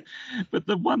with you, but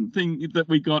the one thing that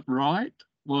we got right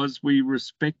was we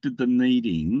respected the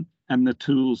meeting and the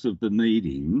tools of the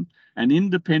meeting, and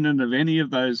independent of any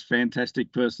of those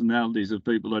fantastic personalities of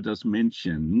people I just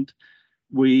mentioned,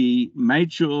 we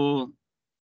made sure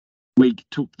we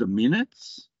took the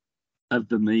minutes of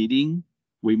the meeting.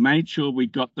 We made sure we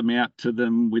got them out to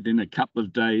them within a couple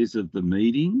of days of the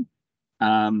meeting.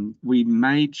 We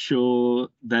made sure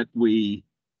that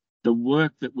the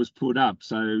work that was put up,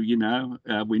 so,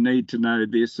 we need to know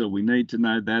this, or we need to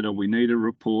know that, or we need a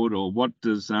report, or what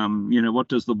does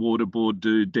the water board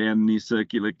do down near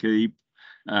Circular Quay?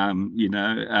 Our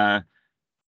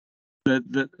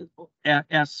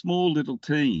small little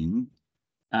team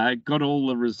got all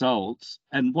the results,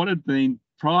 and what had been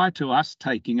prior to us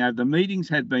taking over, the meetings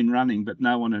had been running, but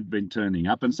no one had been turning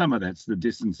up. And some of that's the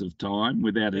distance of time,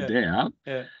 without a doubt.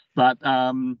 Yeah. But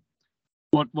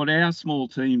what our small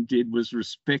team did was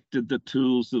respected the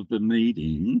tools of the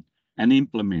meeting and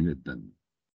implemented them.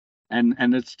 And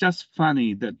it's just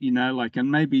funny that,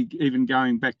 and maybe even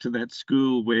going back to that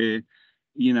school where,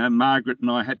 Margaret and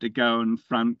I had to go and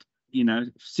front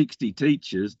 60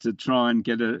 teachers to try and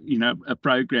get a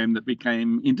program that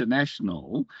became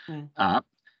international up.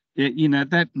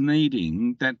 That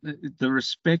meeting, that the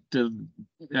respect of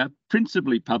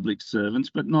principally public servants,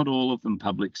 but not all of them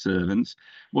public servants,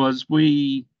 was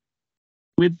with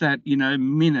that,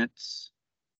 minutes,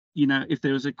 if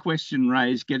there was a question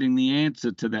raised, getting the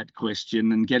answer to that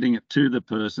question and getting it to the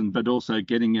person, but also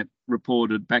getting it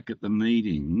reported back at the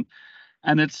meeting.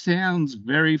 And it sounds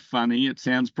very funny. It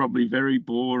sounds probably very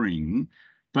boring,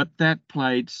 but that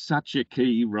played such a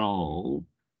key role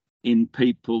in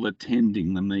people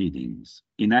attending the meetings,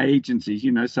 in agencies,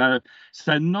 so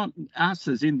not us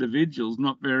as individuals,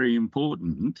 not very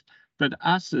important, but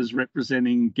us as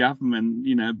representing government,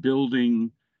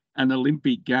 building an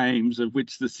Olympic Games of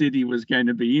which the city was going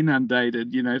to be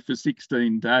inundated, for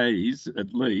 16 days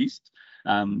at least,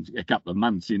 a couple of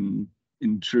months in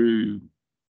true,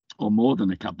 or more than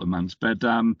a couple of months, but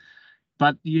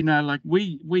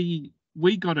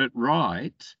we got it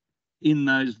right in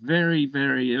those very,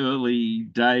 very early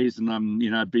days, and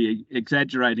I'd be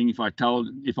exaggerating if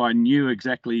I knew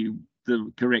exactly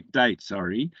the correct date,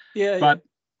 sorry. Yeah. But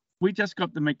we just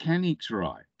got the mechanics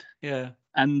right. Yeah.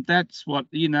 And that's what,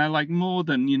 more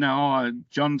than,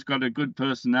 John's got a good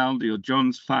personality, or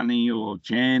John's funny, or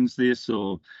Jan's this,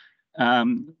 or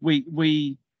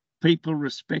people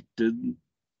respected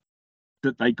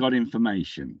that they got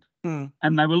information.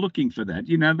 And they were looking for that,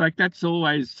 that's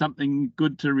always something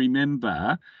good to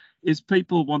remember, is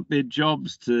people want their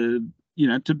jobs to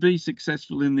be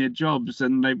successful in their jobs,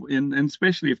 and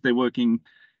especially if they're working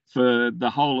for the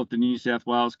whole of the New South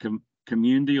Wales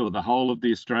community or the whole of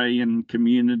the Australian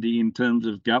community in terms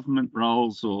of government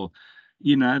roles, or,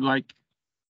 you know, like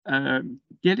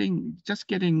getting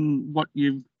what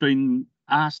you've been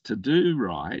asked to do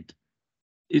right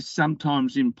is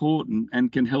sometimes important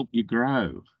and can help you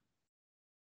grow.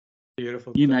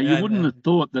 Beautiful. You know, you wouldn't have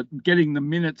thought that getting the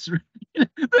minutes, a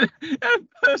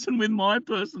person with my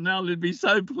personality would be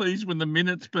so pleased when the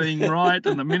minutes being right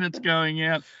and the minutes going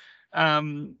out.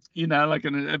 You know, like,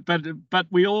 but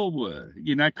we all were,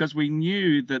 you know, because we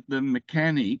knew that the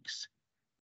mechanics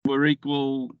were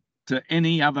equal to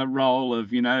any other role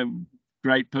of, you know,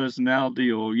 great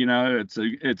personality, or, you know,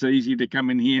 it's easy to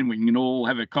come in here and we can all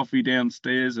have a coffee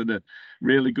downstairs at a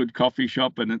really good coffee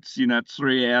shop, and it's, you know, it's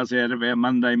 3 hours out of our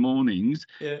Monday mornings.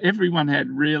 Yeah. Everyone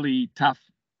had really tough,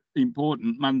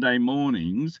 important Monday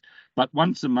mornings, but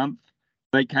once a month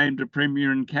they came to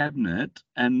Premier and Cabinet,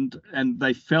 and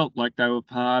they felt like they were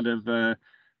part of a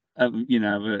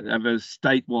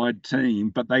statewide team,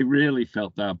 but they really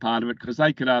felt they were part of it because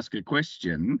they could ask a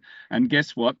question, and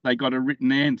guess what? They got a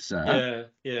written answer.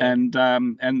 Yeah. And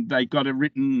they got a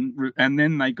written, and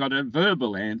then they got a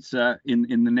verbal answer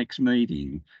in the next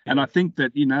meeting. Yeah. And I think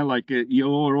that, you know, like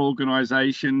your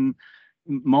organisation,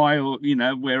 you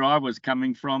know, where I was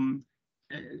coming from,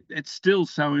 it's still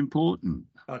so important.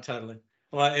 Oh, totally.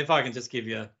 Well, if I can just give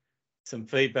you some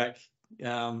feedback.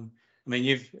 I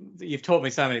mean, you've taught me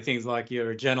so many things, like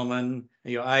you're a gentleman,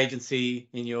 your agency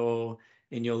in your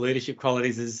leadership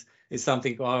qualities is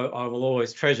something I will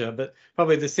always treasure. But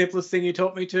probably the simplest thing you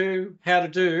taught me how to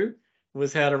do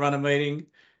was how to run a meeting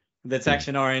that's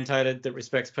action orientated, that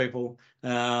respects people,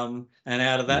 and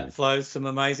out of that flows some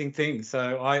amazing things.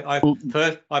 So I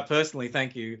personally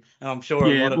thank you, and I'm sure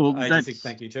a lot of agencies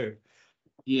thank you too.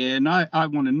 Yeah, and I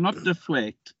want to not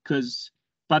deflect,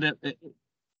 but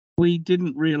we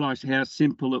didn't realise how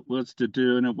simple it was to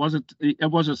do, and it was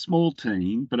a small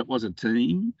team, but it was a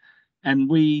team, and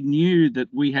we knew that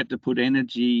we had to put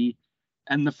energy.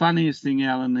 And the funniest thing,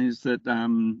 Alan, is that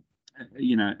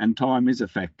you know, and time is a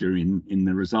factor in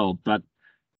the result, but,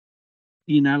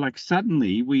 you know, like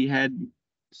suddenly we were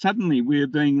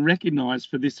being recognised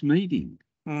for this meeting,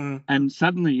 and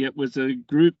suddenly it was a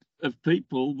group of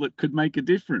people that could make a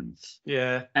difference.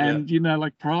 Yeah, and you know,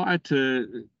 like prior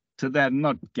to that,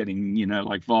 not getting, you know,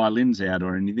 like violins out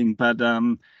or anything, but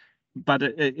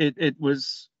it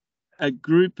was a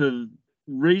group of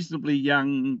reasonably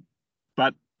young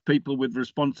but people with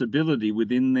responsibility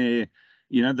within their,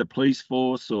 you know, the police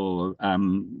force, or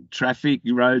traffic,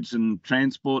 roads and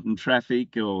transport and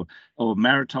traffic, or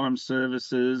maritime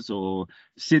services, or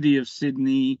City of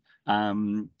Sydney,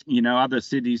 you know, other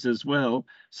cities as well.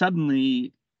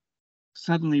 Suddenly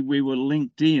we were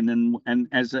linked in, and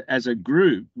as a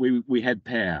group we had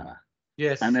power.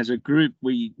 Yes. And as a group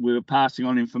we were passing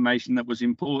on information that was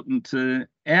important to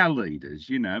our leaders,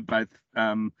 you know, both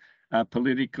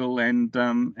political and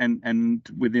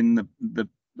within the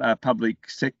public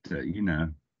sector, you know.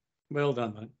 Well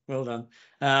done, mate. Well done.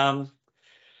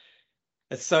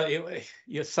 It's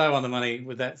you're so on the money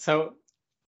with that. So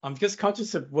I'm just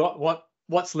conscious of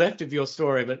what's left of your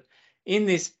story, but in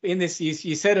this,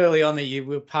 you said early on that you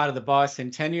were part of the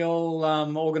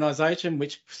Bicentennial organisation,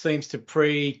 which seems to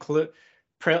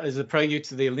as a prelude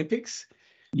to the Olympics.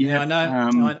 Yeah,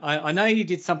 I know you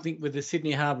did something with the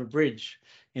Sydney Harbour Bridge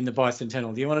in the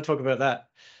Bicentennial. Do you want to talk about that?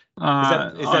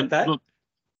 Is that? Look,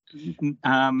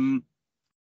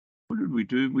 what did we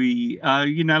do? We,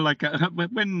 you know, like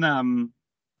when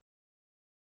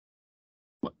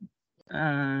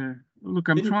look,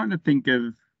 I'm trying to think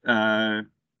of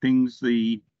things.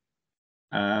 My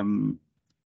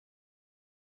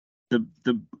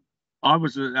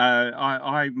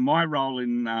role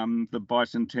in the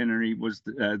Bicentenary was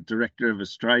the director of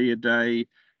Australia Day.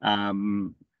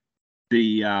 And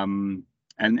then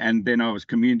I was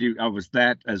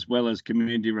that, as well as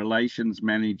community relations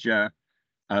manager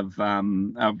of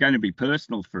I'm going to be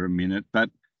personal for a minute, but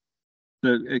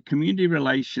the community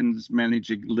relations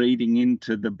manager leading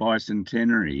into the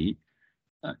Bicentenary,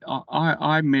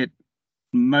 I met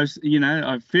most, you know,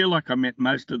 I feel like I met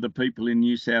most of the people in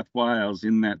New South Wales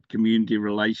in that community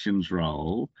relations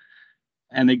role.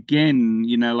 And again,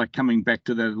 you know, like coming back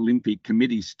to that Olympic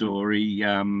committee story,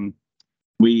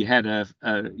 we had a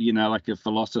you know, like a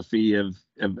philosophy of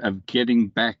getting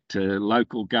back to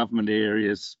local government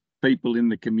areas, people in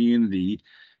the community.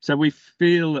 So we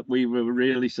feel that we were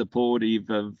really supportive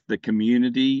of the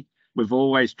community. We've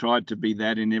always tried to be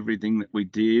that in everything that we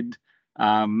did.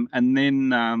 And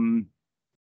then,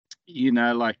 you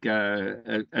know, like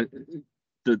the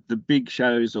big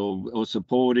shows or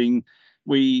supporting,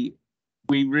 we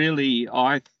really,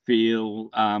 I feel,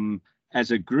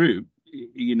 as a group,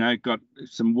 got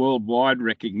some worldwide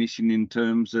recognition in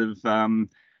terms of,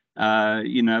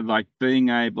 like being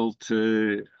able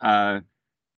to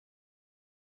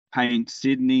paint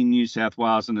Sydney, New South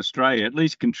Wales and Australia, at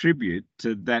least contribute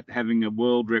to that having a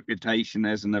world reputation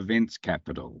as an events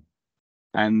capital.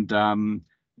 And,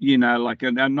 like,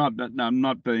 and I'm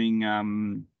not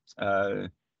being,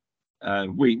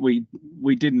 we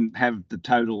didn't have the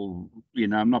total,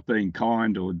 I'm not being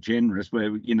kind or generous,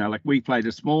 where, like we played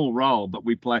a small role, but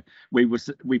we played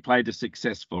a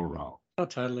successful role. Oh,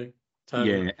 totally.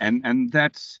 Yeah. And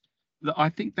I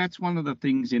think that's one of the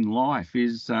things in life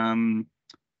is,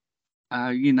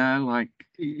 like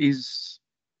is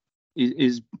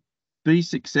be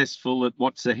successful at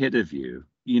what's ahead of you,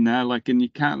 like, and you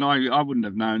can't, I wouldn't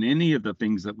have known any of the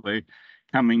things that were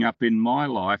coming up in my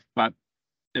life, but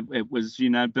it was,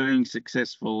 being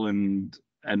successful and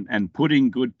putting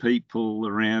good people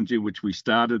around you, which we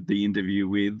started the interview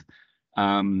with.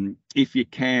 If you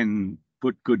can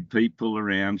put good people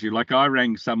around you, like I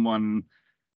rang someone,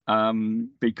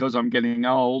 because I'm getting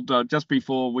old, just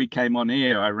before we came on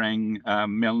air, I rang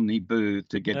Melanie Booth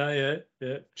to get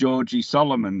Georgie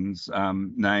Solomon's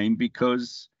name,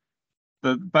 because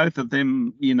both of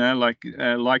them, like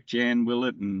Jan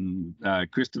Willett and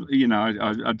Christopher,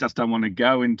 I just don't want to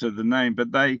go into the name,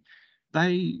 but they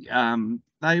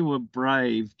were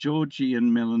brave. Georgie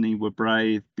and Melanie were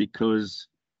brave because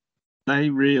they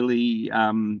really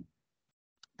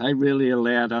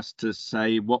allowed us to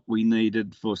say what we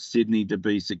needed for Sydney to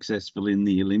be successful in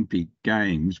the Olympic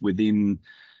Games within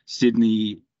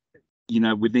Sydney,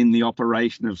 within the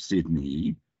operation of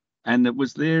Sydney. And it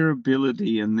was their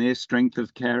ability and their strength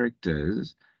of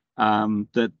characters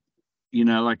that,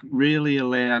 like really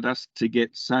allowed us to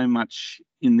get so much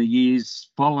in the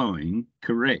years following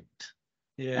correct.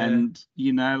 Yeah. And,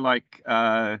 like,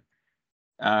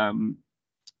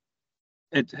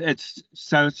 it's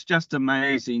just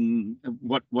amazing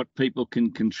what people can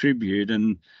contribute.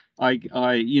 And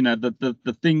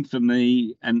the thing for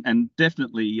me, and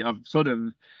definitely I've sort of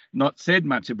not said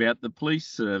much about the police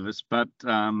service, but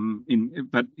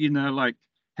like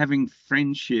having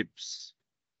friendships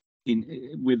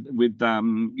with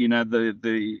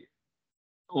the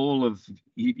all of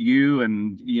you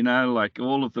and like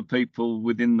all of the people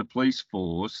within the police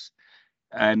force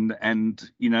and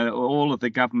all of the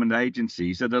government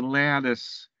agencies that allowed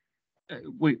us,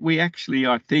 we actually,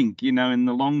 I think, in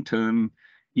the long term,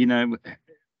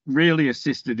 really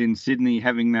assisted in Sydney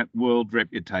having that world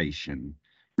reputation,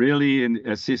 really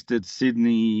assisted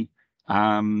Sydney,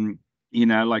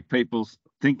 like people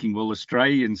thinking, well,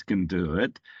 Australians can do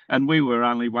it. And we were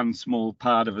only one small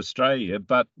part of Australia,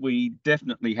 but we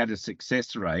definitely had a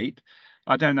success rate.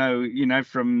 I don't know,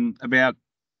 from about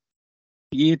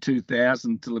year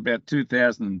 2000 till about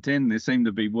 2010, there seemed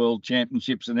to be world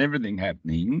championships and everything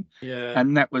happening. Yeah.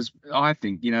 And that was, I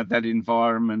think, that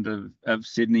environment of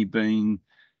Sydney being,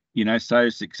 so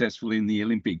successful in the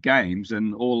Olympic Games,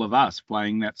 and all of us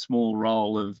playing that small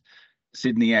role of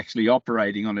Sydney actually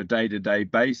operating on a day-to-day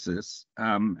basis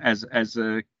as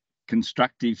a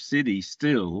constructive city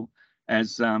still,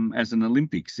 as an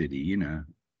Olympic city,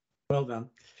 Well done.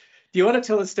 Do you want to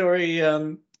tell a story?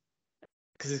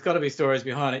 Because there's got to be stories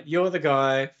behind it. You're the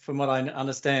guy, from what I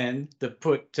understand, that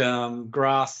put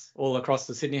grass all across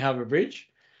the Sydney Harbour Bridge.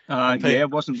 Yeah, it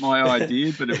wasn't my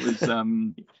idea, but it was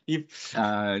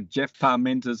Jeff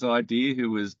Parmenter's idea,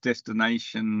 who was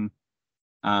Destination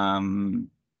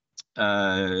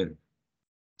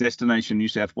New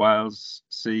South Wales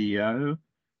CEO,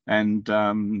 and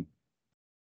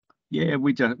yeah,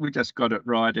 we just got it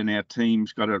right, and our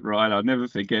teams got it right. I'll never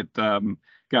forget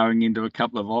going into a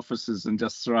couple of offices and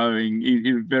just throwing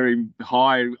in very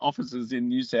high offices in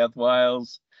New South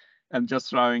Wales and just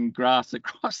throwing grass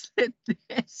across their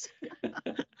desk.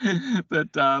 But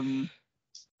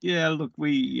yeah, look,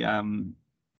 it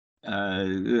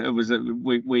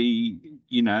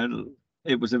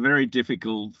was a very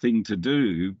difficult thing to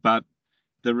do, but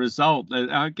the result,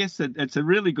 I guess it's a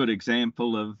really good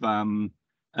example of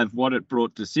what it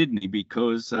brought to Sydney,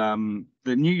 because the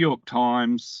New York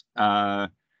Times, I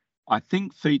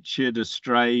think, featured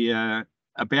Australia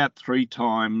about 3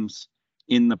 times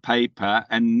in the paper,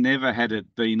 and never had it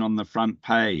been on the front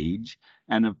page.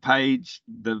 And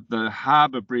the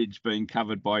Harbour Bridge being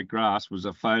covered by grass was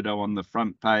a photo on the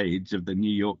front page of the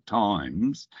New York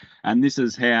Times. And this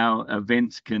is how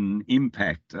events can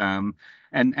impact. And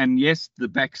yes, the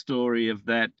backstory of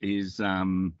that is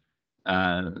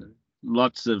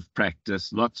lots of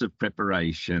practice, lots of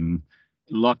preparation,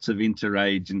 lots of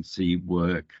interagency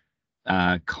work,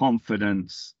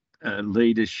 confidence,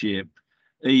 leadership,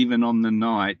 even on the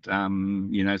night,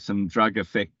 you know, some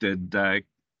drug-affected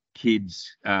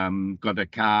kids got a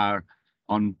car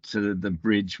onto the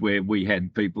bridge where we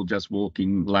had people just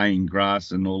walking, laying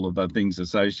grass and all of the things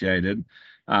associated.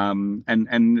 And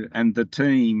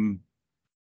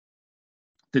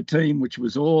the team, which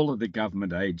was all of the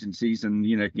government agencies, and,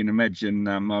 you know, you can imagine,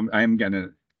 I am going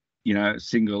to, you know,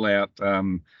 single out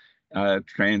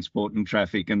transport and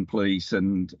traffic and police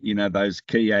and, you know, those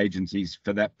key agencies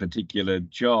for that particular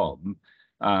job.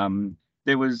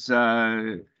 There was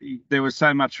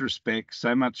so much respect,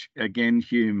 so much, again,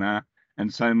 humour,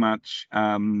 and so much,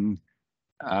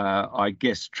 I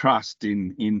guess, trust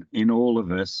in all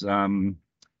of us.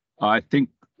 I think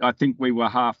we were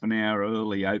half an hour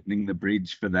early opening the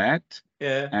bridge for that.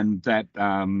 Yeah. And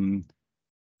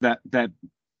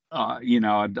you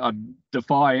know, I'd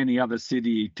defy any other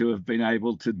city to have been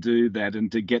able to do that and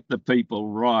to get the people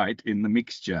right in the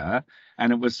mixture.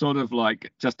 And it was sort of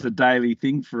like just a daily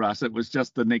thing for us. It was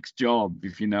just the next job,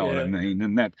 if you know what I mean.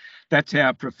 And that's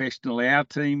how professional our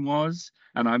team was.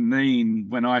 And I mean,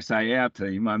 when I say our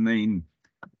team, I mean,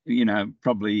 you know,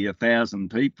 probably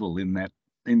 1,000 people in that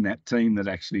team that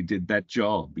actually did that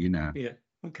job, you know. Yeah.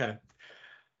 Okay.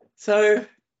 So,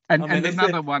 and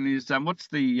another one is what's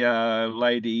the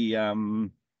lady,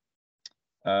 you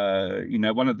know,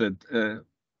 one of the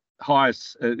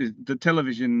highest, the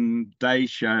television day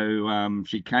show,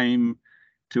 she came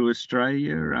to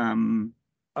Australia.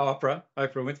 Oprah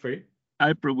Winfrey.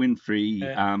 Oprah Winfrey.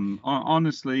 Yeah.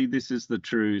 Honestly, this is the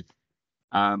truth.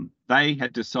 They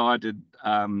had decided,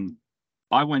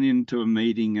 I went into a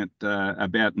meeting at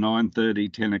about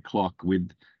 9:30, 10 o'clock with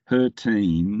her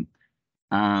team,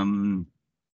 and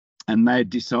they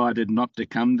decided not to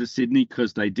come to Sydney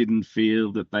because they didn't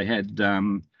feel that they had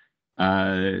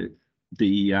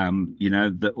you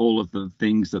know, all of the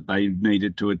things that they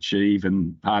needed to achieve,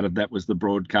 and part of that was the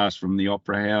broadcast from the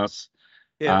Opera House.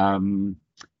 Yeah.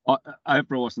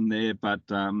 Oprah wasn't there, but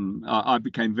I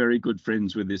became very good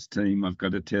friends with this team, I've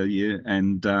got to tell you.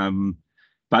 And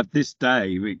but this day,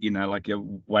 you know, like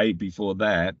way before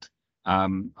that,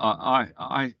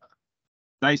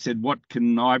 they said, what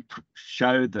can I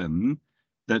show them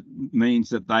that means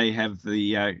that they have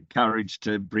the courage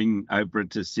to bring Oprah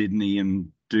to Sydney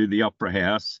and do the Opera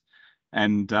House?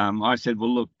 And I said,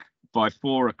 well, look, by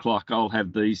 4 o'clock, I'll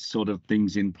have these sort of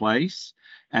things in place,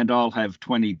 and I'll have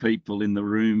 20 people in the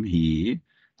room here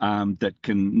that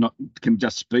can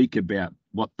just speak about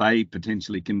what they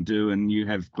potentially can do, and you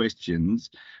have questions.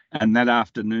 And that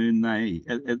afternoon, I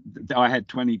had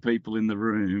 20 people in the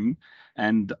room,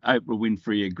 and Oprah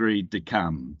Winfrey agreed to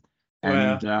come.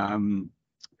 Wow. And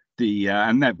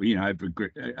and that, you know,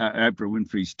 Oprah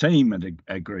Winfrey's team had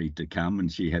agreed to come,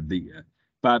 and she had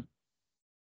but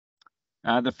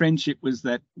the friendship was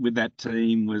that with that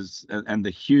team was, and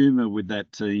the humour with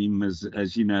that team was,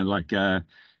 as you know, like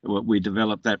we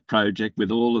developed that project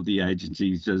with all of the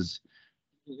agencies.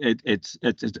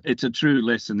 It's a true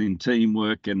lesson in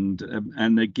teamwork, and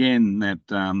again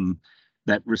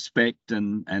that respect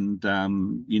and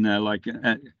you know, like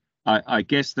I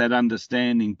guess that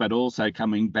understanding, but also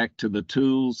coming back to the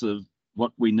tools of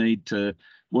what we need to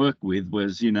work with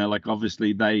was, you know, like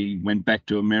obviously they went back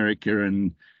to America,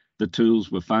 and the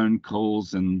tools were phone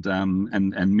calls and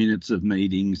minutes of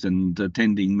meetings and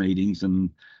attending meetings,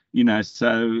 and, you know,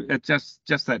 so it's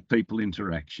just that people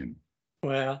interaction.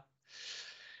 Wow.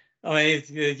 I mean,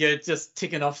 you're just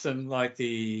ticking off some, like,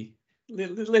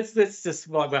 let's just,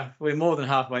 well, we're more than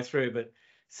halfway through, but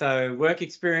so work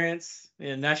experience,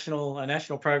 a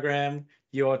national program,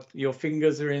 your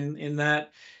fingers are in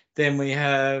that. Then we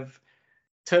have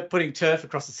putting turf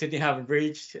across the Sydney Harbour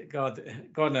Bridge. God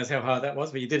knows how hard that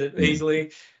was, but you did it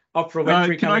easily. Oprah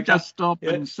Winfrey. Can I just stop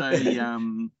and say,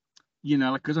 you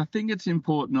know, because I think it's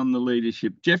important on the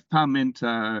leadership. Jeff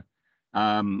Parmenter,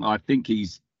 I think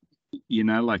he's, you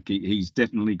know, like he's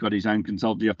definitely got his own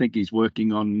consultancy. I think he's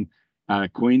working on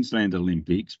Queensland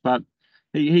Olympics, but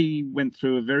he went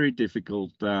through a very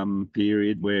difficult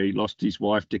period where he lost his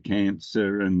wife to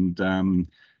cancer, and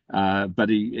but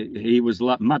he was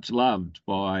much loved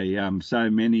by so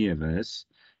many of us.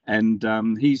 And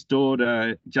his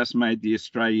daughter just made the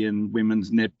Australian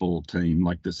women's netball team,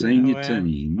 like the senior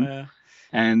team. Wow.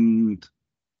 And,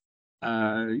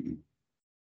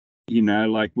 you know,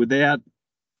 like without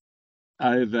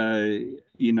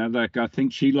you know, like I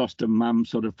think she lost her mum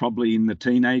sort of probably in the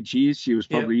teenage years. She was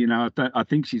probably, you know, I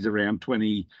think she's around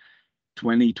 20,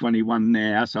 21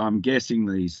 now. So I'm guessing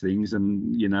these things,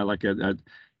 and, you know, like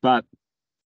but,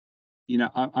 you know,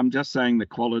 I'm just saying the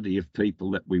quality of people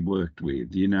that we worked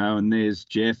with, you know, and there's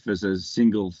Jeff as a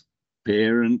single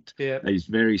parent. Yeah. He's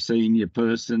a very senior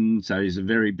person, so he's a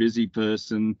very busy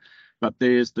person. But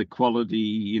there's the quality,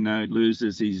 you know,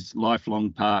 loses his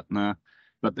lifelong partner,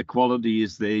 but the quality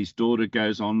is there. His daughter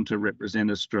goes on to represent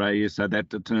Australia, so that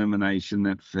determination,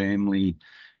 that family,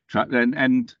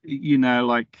 and you know,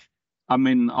 like, I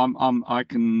mean, I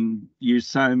can use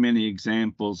so many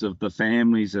examples of the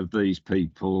families of these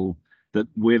people that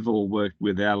we've all worked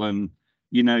with, Alan.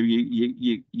 You know,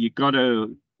 you got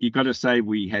to say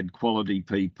we had quality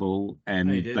people,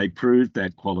 and they proved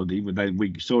that quality.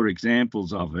 We saw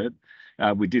examples of it.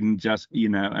 We didn't just, you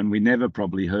know, and we never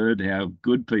probably heard how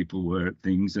good people were at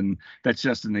things. And that's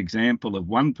just an example of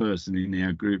one person in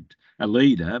our group, a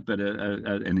leader, but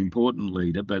an important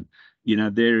leader. But, you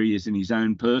know, there he is in his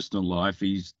own personal life.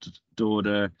 His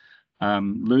daughter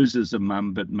loses a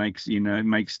mum, but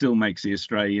still makes the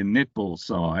Australian netball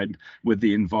side with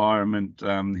the environment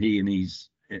he and his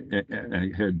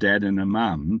her dad and her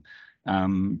mum,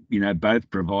 you know, both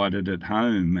provided at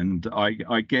home. And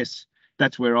I guess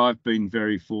that's where I've been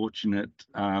very fortunate.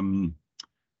 You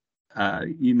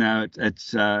know,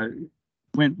 it's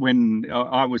when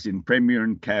I was in Premier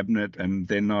and Cabinet, and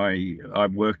then I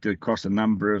worked across a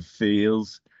number of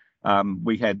fields.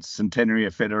 We had Centenary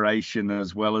Federation,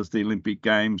 as well as the Olympic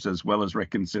Games, as well as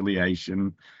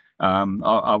reconciliation.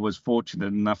 I was fortunate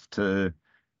enough to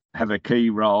have a key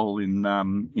role in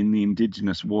the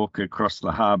Indigenous walk across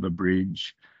the Harbour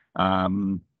Bridge.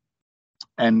 And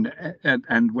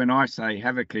when I say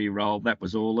have a key role, that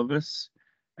was all of us.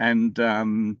 And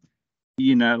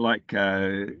you know, like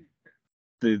the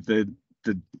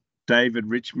David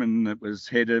Richmond, that was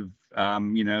head of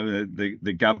you know,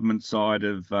 the government side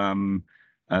of the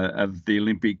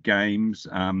Olympic Games,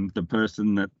 the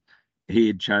person that he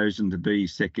had chosen to be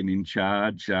second in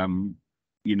charge,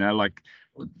 you know, like,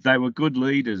 they were good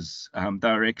leaders.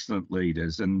 They were excellent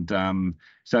leaders, and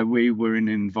so we were in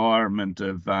an environment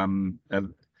of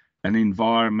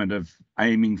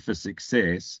aiming for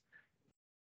success.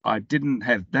 I didn't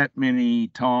have that many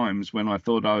times when I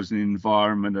thought I was in an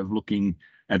environment of looking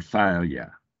at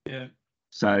failure. Yeah.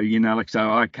 So, you know, like, so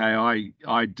okay,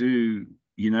 I do,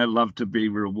 you know, love to be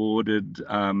rewarded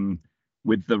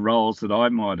with the roles that I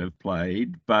might have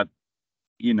played, but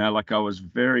you know, like, I was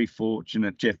very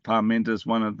fortunate. Jeff Parmenter's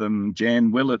one of them.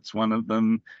 Jan Willett's one of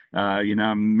them. You know,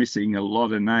 I'm missing a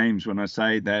lot of names when I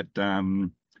say that.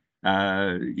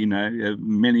 You know,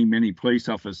 many police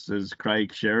officers,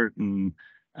 Craig Sheraton,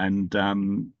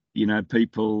 and you know,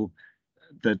 people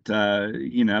that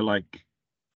you know, like,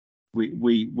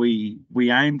 we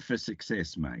aimed for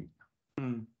success, mate.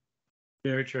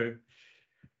 Very true.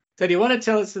 So do you want to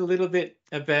tell us a little bit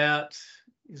about,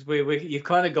 you've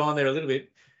kind of gone there a little bit.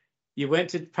 You went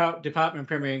to Department of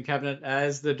Premier and Cabinet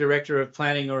as the Director of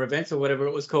Planning or Events, or whatever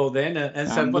it was called then. And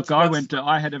so look,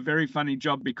 I had a very funny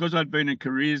job because I'd been a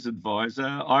careers advisor.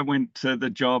 I went to the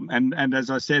job, and as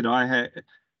I said,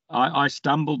 I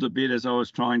stumbled a bit as I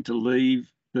was trying to leave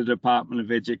the Department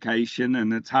of Education,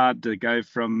 and it's hard to go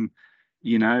from,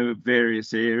 you know,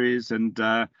 various areas. And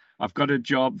I've got a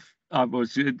job. I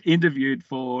was interviewed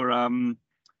for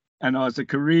and I was a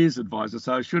careers advisor,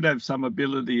 so I should have some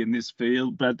ability in this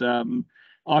field. But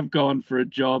I've gone for a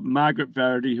job. Margaret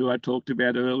Varity, who I talked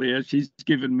about earlier, she's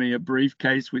given me a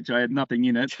briefcase which I had nothing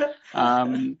in it.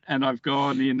 And I've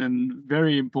gone in, and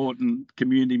very important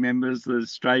community members, the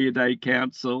Australia Day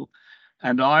Council.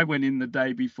 And I went in the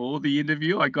day before the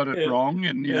interview. I got it wrong.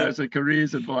 And, you know, as a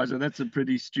careers advisor, that's a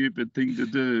pretty stupid thing to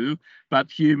do.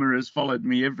 But Humour has followed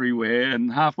me everywhere.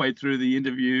 And halfway through the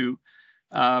interview,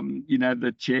 you know,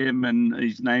 the chairman,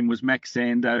 his name was Max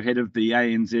Sando, head of the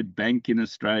ANZ Bank in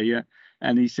Australia.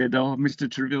 And he said, "Oh, Mr.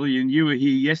 Trevillian, you were here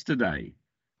yesterday."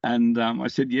 And I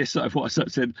said, "Yes, I was." I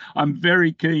said, "I'm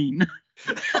very keen."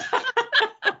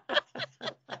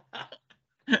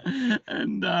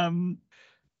 And,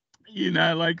 you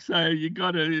know, like, so you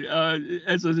got to,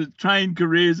 as a trained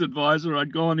careers advisor,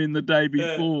 I'd gone in the day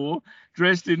before,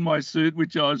 dressed in my suit,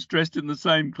 which I was dressed in the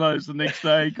same clothes the next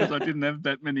day because I didn't have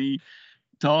that many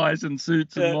ties and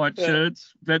suits and white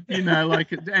shirts. But, you know,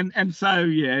 like, and so,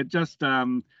 yeah, just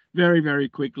very, very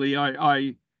quickly,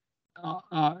 I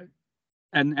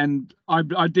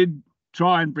did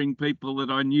try and bring people that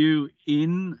I knew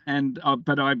in, and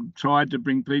but I tried to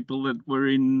bring people that were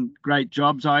in great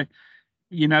jobs.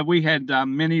 You know, we had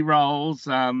many roles,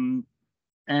 and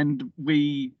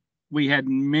we had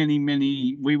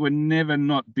many. We were never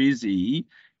not busy,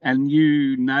 and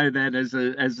you know that as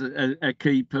a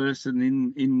key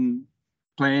person in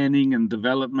planning and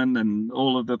development and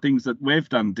all of the things that we've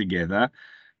done together.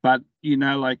 But you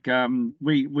know, like,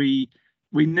 we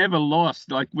never lost.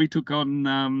 Like, we took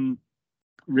on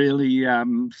really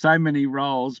so many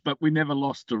roles, but we never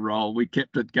lost a role. We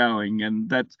kept it going,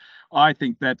 and I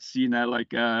think that's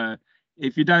like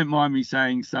if you don't mind me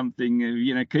saying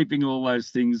something, keeping all those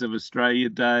things of Australia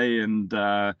Day and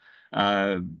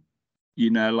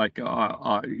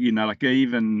like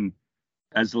even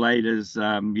as late as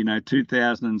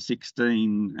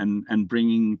 2016 and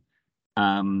bringing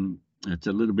it's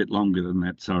a little bit longer than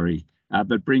that, sorry.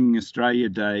 But bringing Australia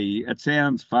Day, it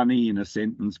sounds funny in a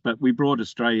sentence, but we brought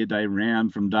Australia Day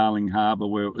round from Darling Harbour,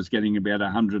 where it was getting about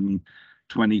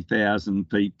 120,000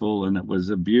 people, and it was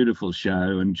a beautiful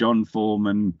show. And John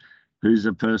Foreman, who's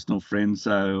a personal friend,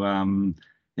 so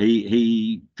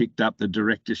he picked up the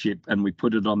directorship, and we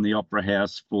put it on the Opera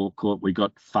House forecourt. We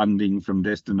got funding from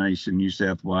Destination New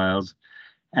South Wales.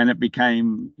 And it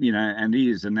became, and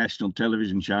is a national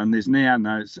television show. And there's now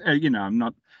no, I'm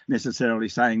not necessarily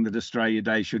saying that Australia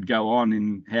Day should go on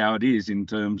in how it is in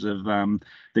terms of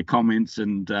the comments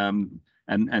and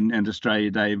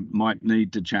Australia Day might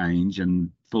need to change,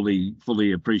 and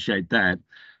fully appreciate that.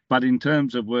 But in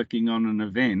terms of working on an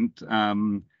event,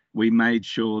 we made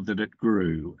sure that it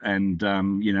grew and,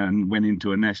 and went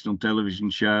into a national television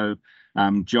show.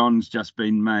 John's just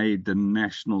been made the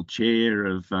national chair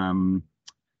of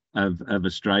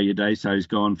Australia Day, so he's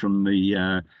gone from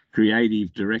the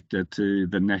creative director to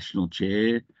the national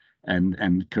chair,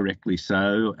 and correctly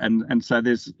so. And so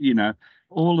there's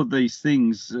all of these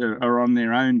things are on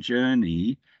their own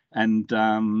journey, and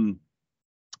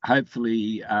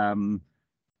hopefully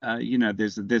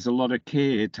there's a lot of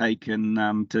care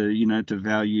taken to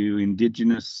value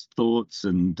Indigenous thoughts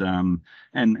and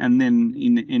then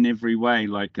in every way,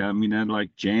 like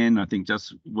like Jan, I think,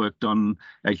 just worked on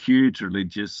a huge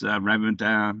religious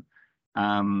Ramadan,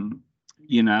 like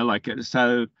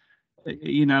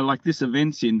this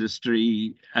events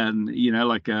industry,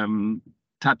 and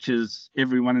touches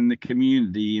everyone in the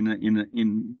community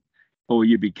in or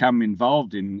you become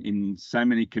involved in so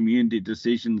many community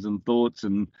decisions and thoughts,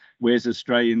 and where's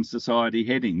Australian society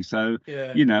heading? So,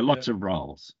 lots of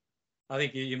roles. I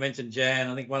think you mentioned Jan.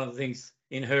 I think one of the things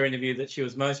in her interview that she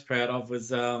was most proud of was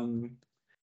the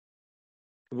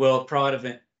World Pride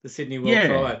event, the Sydney World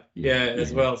Pride.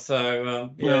 As well. So,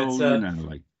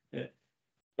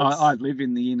 I live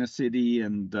in the inner city,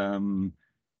 and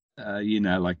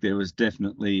there was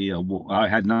definitely I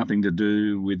had nothing to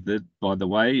do with it, by the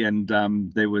way, and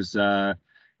there was a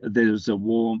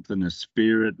warmth and a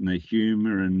spirit and a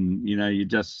humour, and you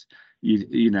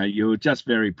were just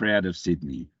very proud of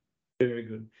Sydney. Very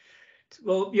good.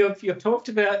 Well, you've talked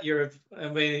about you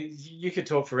could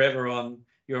talk forever on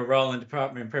your role in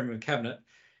Department and Premier Cabinet.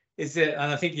 Is there,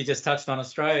 and I think you just touched on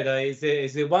Australia Day,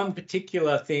 is there one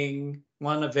particular thing,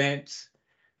 one event,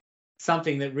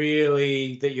 something that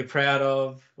you're proud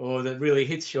of, or that really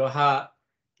hits your heart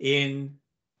in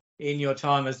your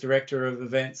time as Director of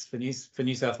Events for New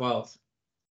South Wales?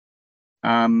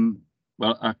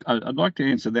 Well, I'd like to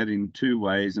answer that in two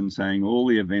ways, and saying all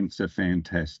the events are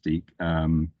fantastic. I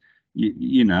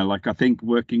think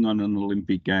working on an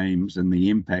Olympic Games and the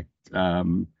impact, I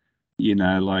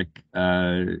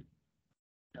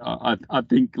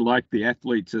think like the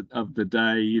athletes of the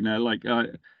day,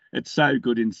 it's so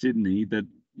good in Sydney that,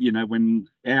 when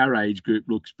our age group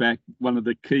looks back, one of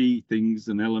the key things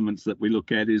and elements that we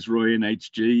look at is Roy and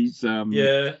HG's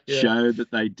show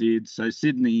that they did. So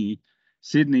Sydney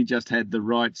just had the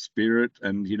right spirit,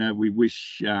 and, we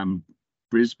wish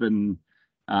Brisbane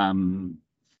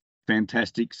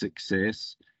fantastic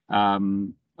success. I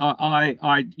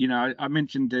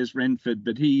mentioned Des Renford,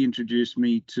 but he introduced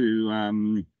me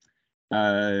to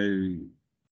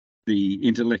the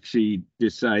intellectually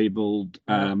disabled,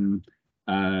 and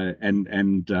I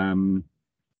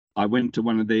went to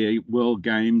one of the World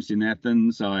Games in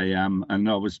Athens. And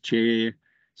I was chair,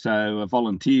 so a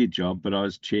volunteer job, but I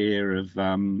was chair of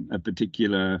a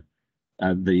particular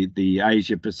the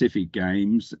Asia Pacific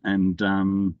Games, and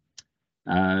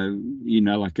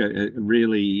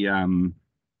really.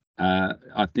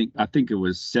 I think it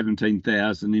was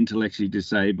 17,000 intellectually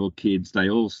disabled kids. They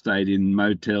all stayed in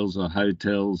motels or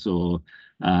hotels, or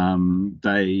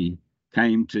they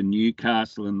came to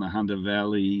Newcastle in the Hunter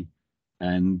Valley,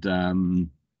 and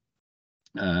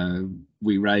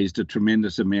we raised a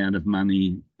tremendous amount of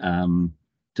money for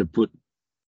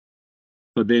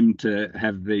them to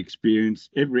have the experience.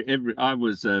 I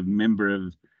was a member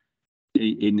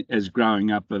as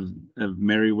growing up of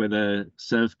Merriweather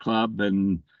Surf Club,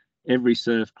 and every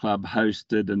surf club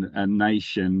hosted a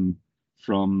nation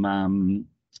from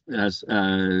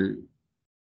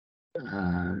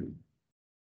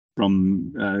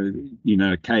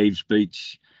Caves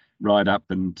Beach right up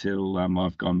until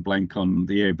I've gone blank on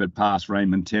the area, but past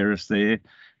Raymond Terrace there.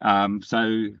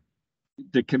 So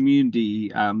the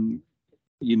community,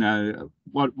 you know,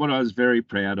 what I was very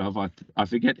proud of, I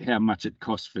forget how much it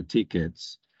costs for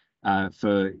tickets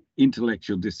for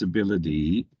intellectual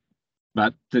disability,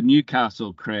 but the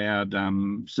Newcastle crowd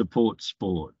supports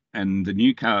sport, and the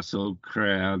Newcastle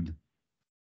crowd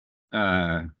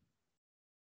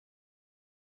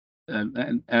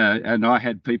and I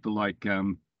had people like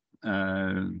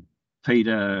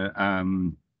Peter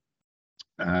from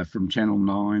Channel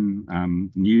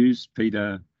 9 News,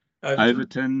 Peter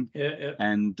Overton,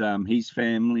 and his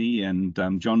family, and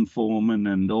John Foreman,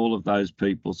 and all of those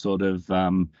people sort of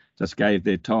just gave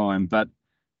their time. But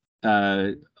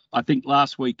I think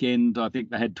last weekend, I think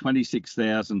they had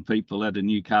 26,000 people at a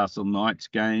Newcastle Knights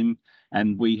game,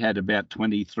 and we had about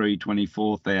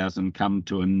 24,000 come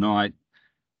to a night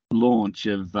launch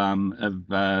of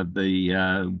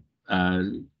the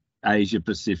Asia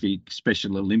Pacific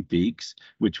Special Olympics,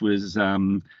 which was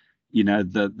you know,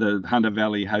 the Hunter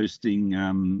Valley hosting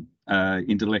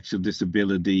intellectual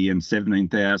disability and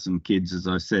 17,000 kids, as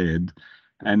I said,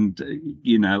 and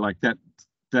you know, like that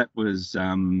was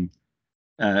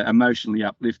emotionally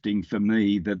uplifting for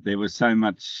me, that there was so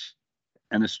much,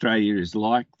 and Australia is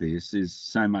like this, is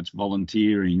so much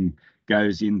volunteering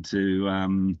goes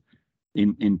into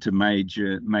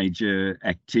major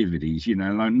activities, you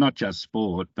know, not just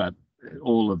sport, but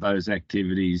all of those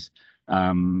activities,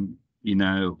 you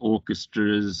know,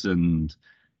 orchestras, and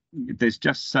there's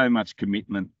just so much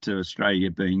commitment to Australia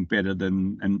being better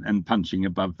than and punching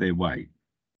above their weight.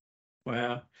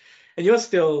 Wow. And you're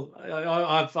still,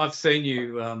 I've seen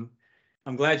you, I'm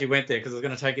glad you went there, because I was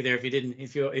going to take you there if you didn't,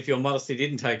 if your modesty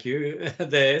didn't take you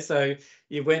there. So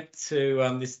you went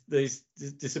to these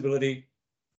disability,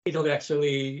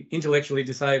 intellectually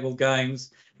disabled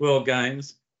games, World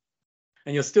Games,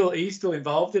 and are you still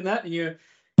involved in that?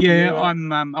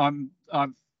 And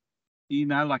I've you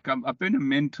know, like I've been a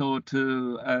mentor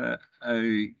to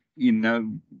you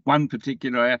know, one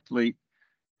particular athlete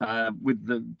with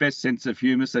the best sense of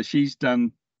humour. So she's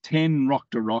done 10 rock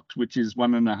to rocks, which is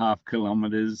 1.5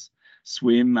 kilometres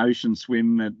ocean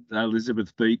swim at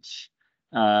Elizabeth Beach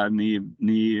near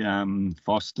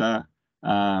Foster.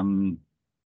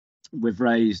 We've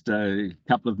raised a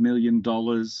couple of $1 million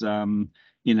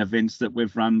in events that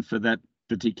we've run for that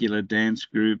particular dance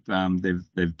group.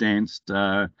 They've danced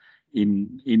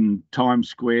in Times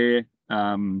Square,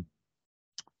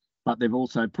 but they've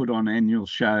also put on annual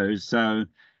shows. So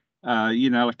you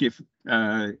know, like if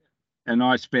and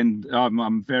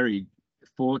I'm very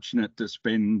fortunate to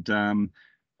spend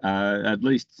at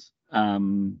least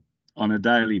on a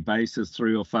daily basis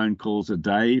 3 or 4 phone calls a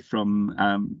day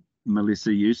from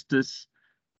Melissa Eustace,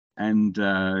 and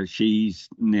she's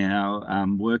now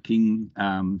working.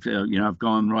 You know, I've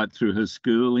gone right through her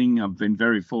schooling. I've been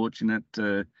very fortunate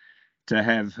to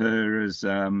have her as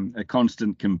a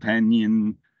constant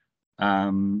companion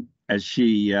as she,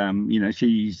 you know,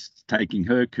 she's taking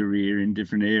her career in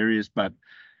different areas, but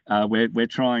we're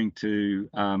trying to.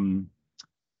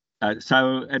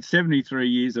 So at 73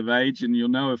 years of age, and you'll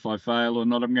know if I fail or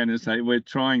not, I'm going to say we're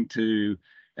trying to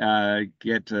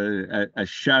get a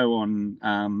show on,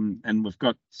 and we've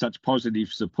got such positive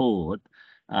support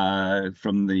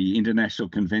from the International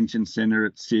Convention Centre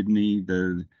at Sydney.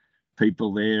 The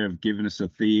people there have given us a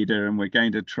theatre, and we're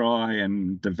going to try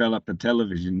and develop a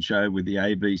television show with the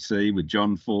ABC with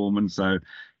John Foreman. So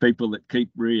people that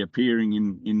keep reappearing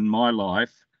in my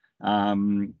life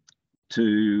to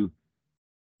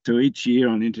each year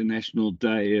on International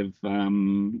Day of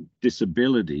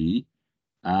Disability,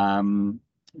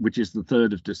 which is the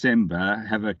 3rd of December,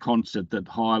 have a concert that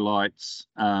highlights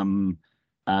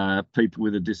people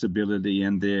with a disability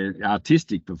and their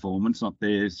artistic performance, not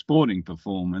their sporting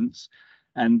performance.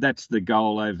 And that's the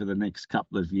goal over the next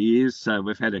couple of years. So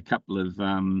we've had a couple of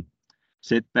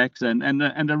setbacks, and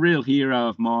a real hero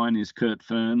of mine is Kurt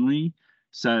Fernley.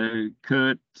 So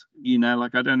Kurt, you know,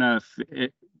 like I don't know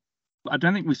if I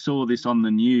don't think we saw this on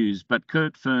the news, but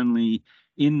Kurt Fernley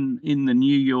in the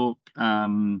New York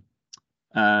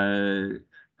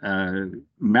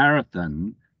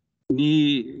marathon,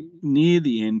 near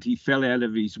the end, he fell out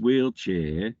of his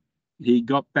wheelchair. He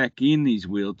got back in his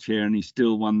wheelchair and he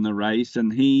still won the race.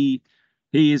 And he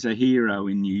is a hero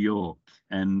in New York.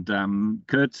 And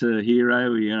Kurt's a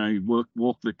hero. You know, he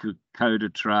walked the Dakota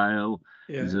Trail.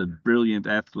 Yeah. He's a brilliant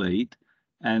athlete.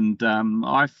 And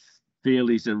I feel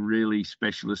he's a really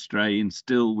special Australian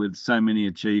still, with so many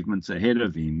achievements ahead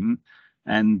of him.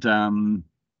 And,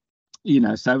 you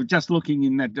know, so just looking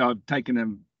in that, I've taken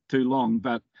him too long,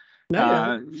 but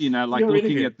No, like your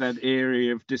looking interview. at that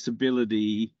area of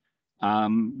disability,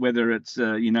 whether it's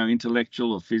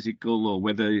intellectual or physical, or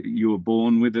whether you were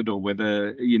born with it, or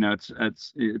whether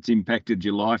it's impacted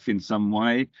your life in some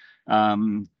way,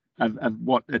 of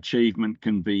what achievement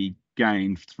can be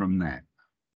gained from that.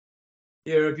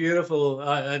 You're a beautiful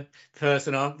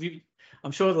person.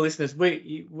 I'm sure the listeners,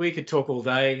 we could talk all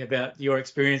day about your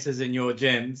experiences and your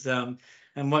gems, and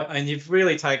you've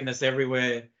really taken us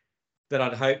everywhere that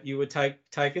I'd hope you would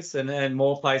take us, and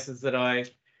more places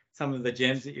some of the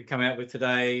gems that you've come out with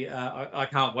today. I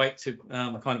can't wait to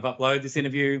kind of upload this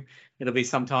interview. It'll be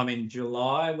sometime in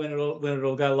July when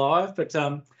it'll go live. But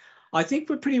I think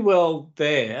we're pretty well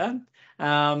there.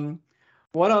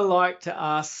 What I like to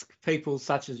ask people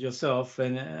such as yourself,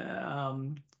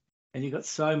 and you've got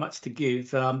so much to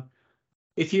give.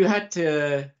 If you had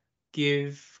to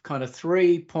give kind of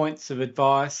 3 points of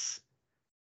advice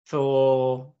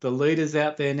for the leaders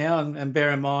out there now, and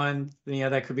bear in mind,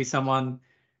 they could be someone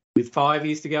with 5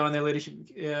 years to go in their leadership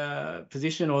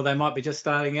position, or they might be just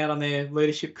starting out on their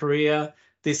leadership career.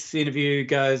 This interview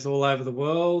goes all over the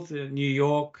world, New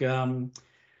York,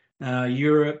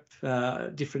 Europe,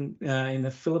 different in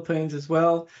the Philippines as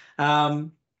well. What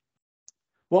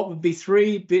would be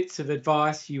 3 bits of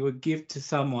advice you would give to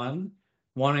someone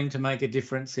wanting to make a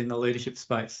difference in the leadership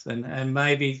space, and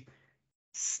maybe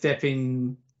step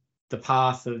in the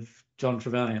path of John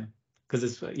Trevillian,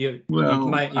 because you've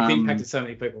impacted so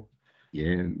many people.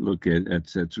 Yeah, look,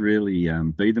 it's really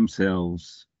be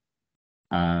themselves.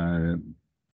 I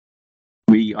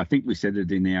think we said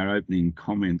it in our opening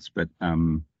comments, but I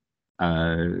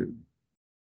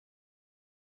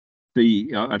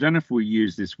don't know if we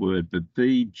use this word, but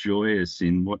be joyous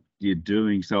in what you're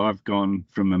doing. So I've gone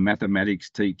from a mathematics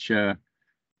teacher,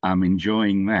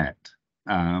 enjoying that,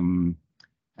 and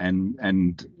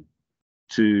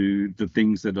to the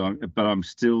things that but I'm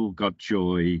still got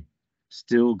joy,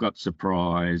 still got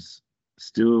surprise,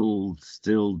 still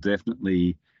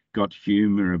definitely got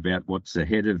humour about what's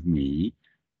ahead of me,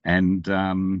 and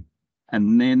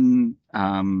then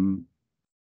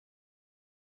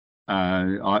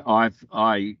I've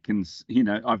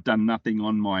done nothing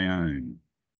on my own.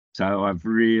 So I've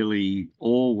really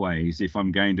always, if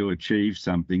I'm going to achieve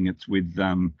something, it's with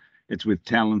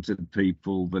talented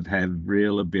people that have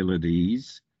real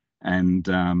abilities, and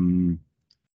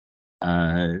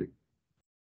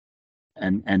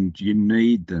you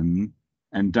need them,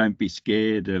 and don't be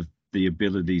scared of the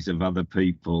abilities of other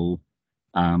people.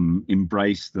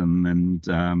 Embrace them,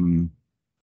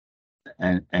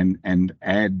 and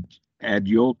add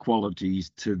your qualities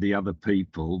to the other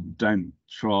people. Don't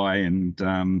try and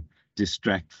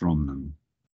distract from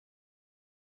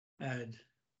them.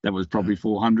 That was probably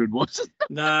 400, wasn't it?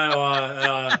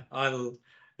 No,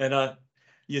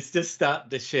 you're just starting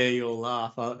to share your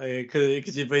laugh,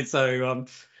 because you've been so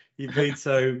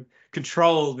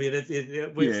controlled.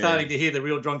 We're starting to hear the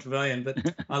real John Trevillian, but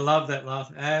I love that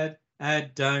laugh.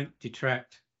 Add, don't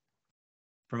detract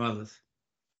from others.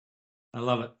 I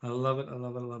love it.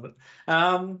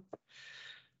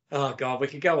 Oh God, we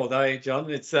could go all day, John.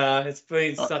 It's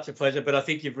been such a pleasure, but I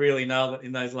think you've really nailed it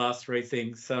in those last 3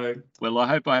 things. So, well, I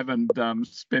hope I haven't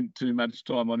spent too much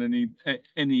time on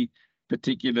any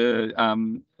particular.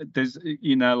 There's,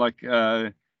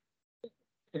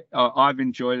 I've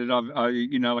enjoyed it.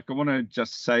 I want to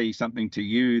just say something to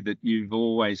you, that you've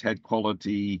always had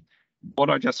quality. What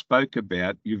I just spoke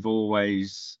about, you've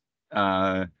always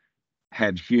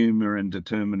had humour and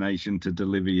determination to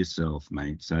deliver yourself,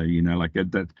 mate. So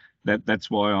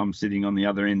that's why I'm sitting on the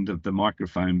other end of the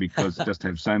microphone, because I just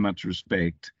have so much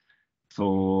respect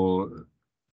for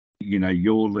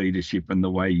your leadership and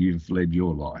the way you've led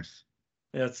your life.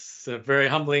 It's very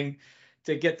humbling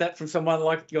to get that from someone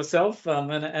like yourself.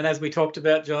 And as we talked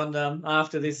about, John,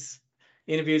 after this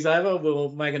interview's over,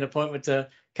 we'll make an appointment to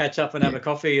catch up and have a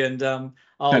coffee, and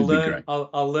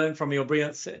I'll learn from your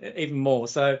brilliance even more.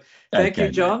 So thank you,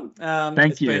 John.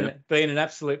 Thank you. It's been an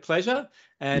absolute pleasure,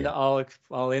 and I'll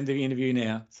end the interview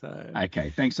now. So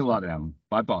okay, thanks a lot, Alan.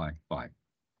 Bye.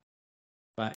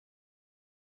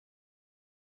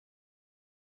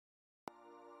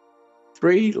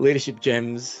 3 leadership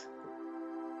gems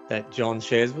that John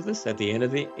shares with us at the end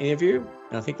of the interview,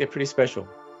 and I think they're pretty special.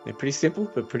 They're pretty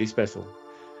simple, but pretty special.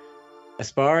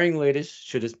 Aspiring leaders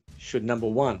should number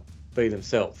 1, be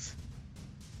themselves.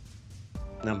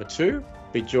 Number 2,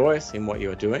 be joyous in what you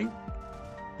are doing.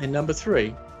 And number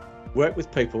 3, work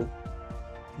with people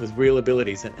with real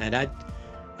abilities,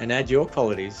 and add your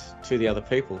qualities to the other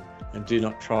people, and do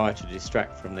not try to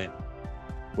distract from them.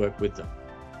 Work with them.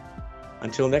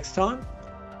 Until next time,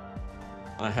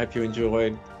 I hope you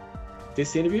enjoyed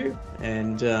this interview,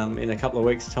 and in a couple of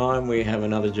weeks' time we have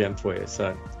another gem for you.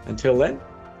 So until then,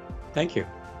 thank you.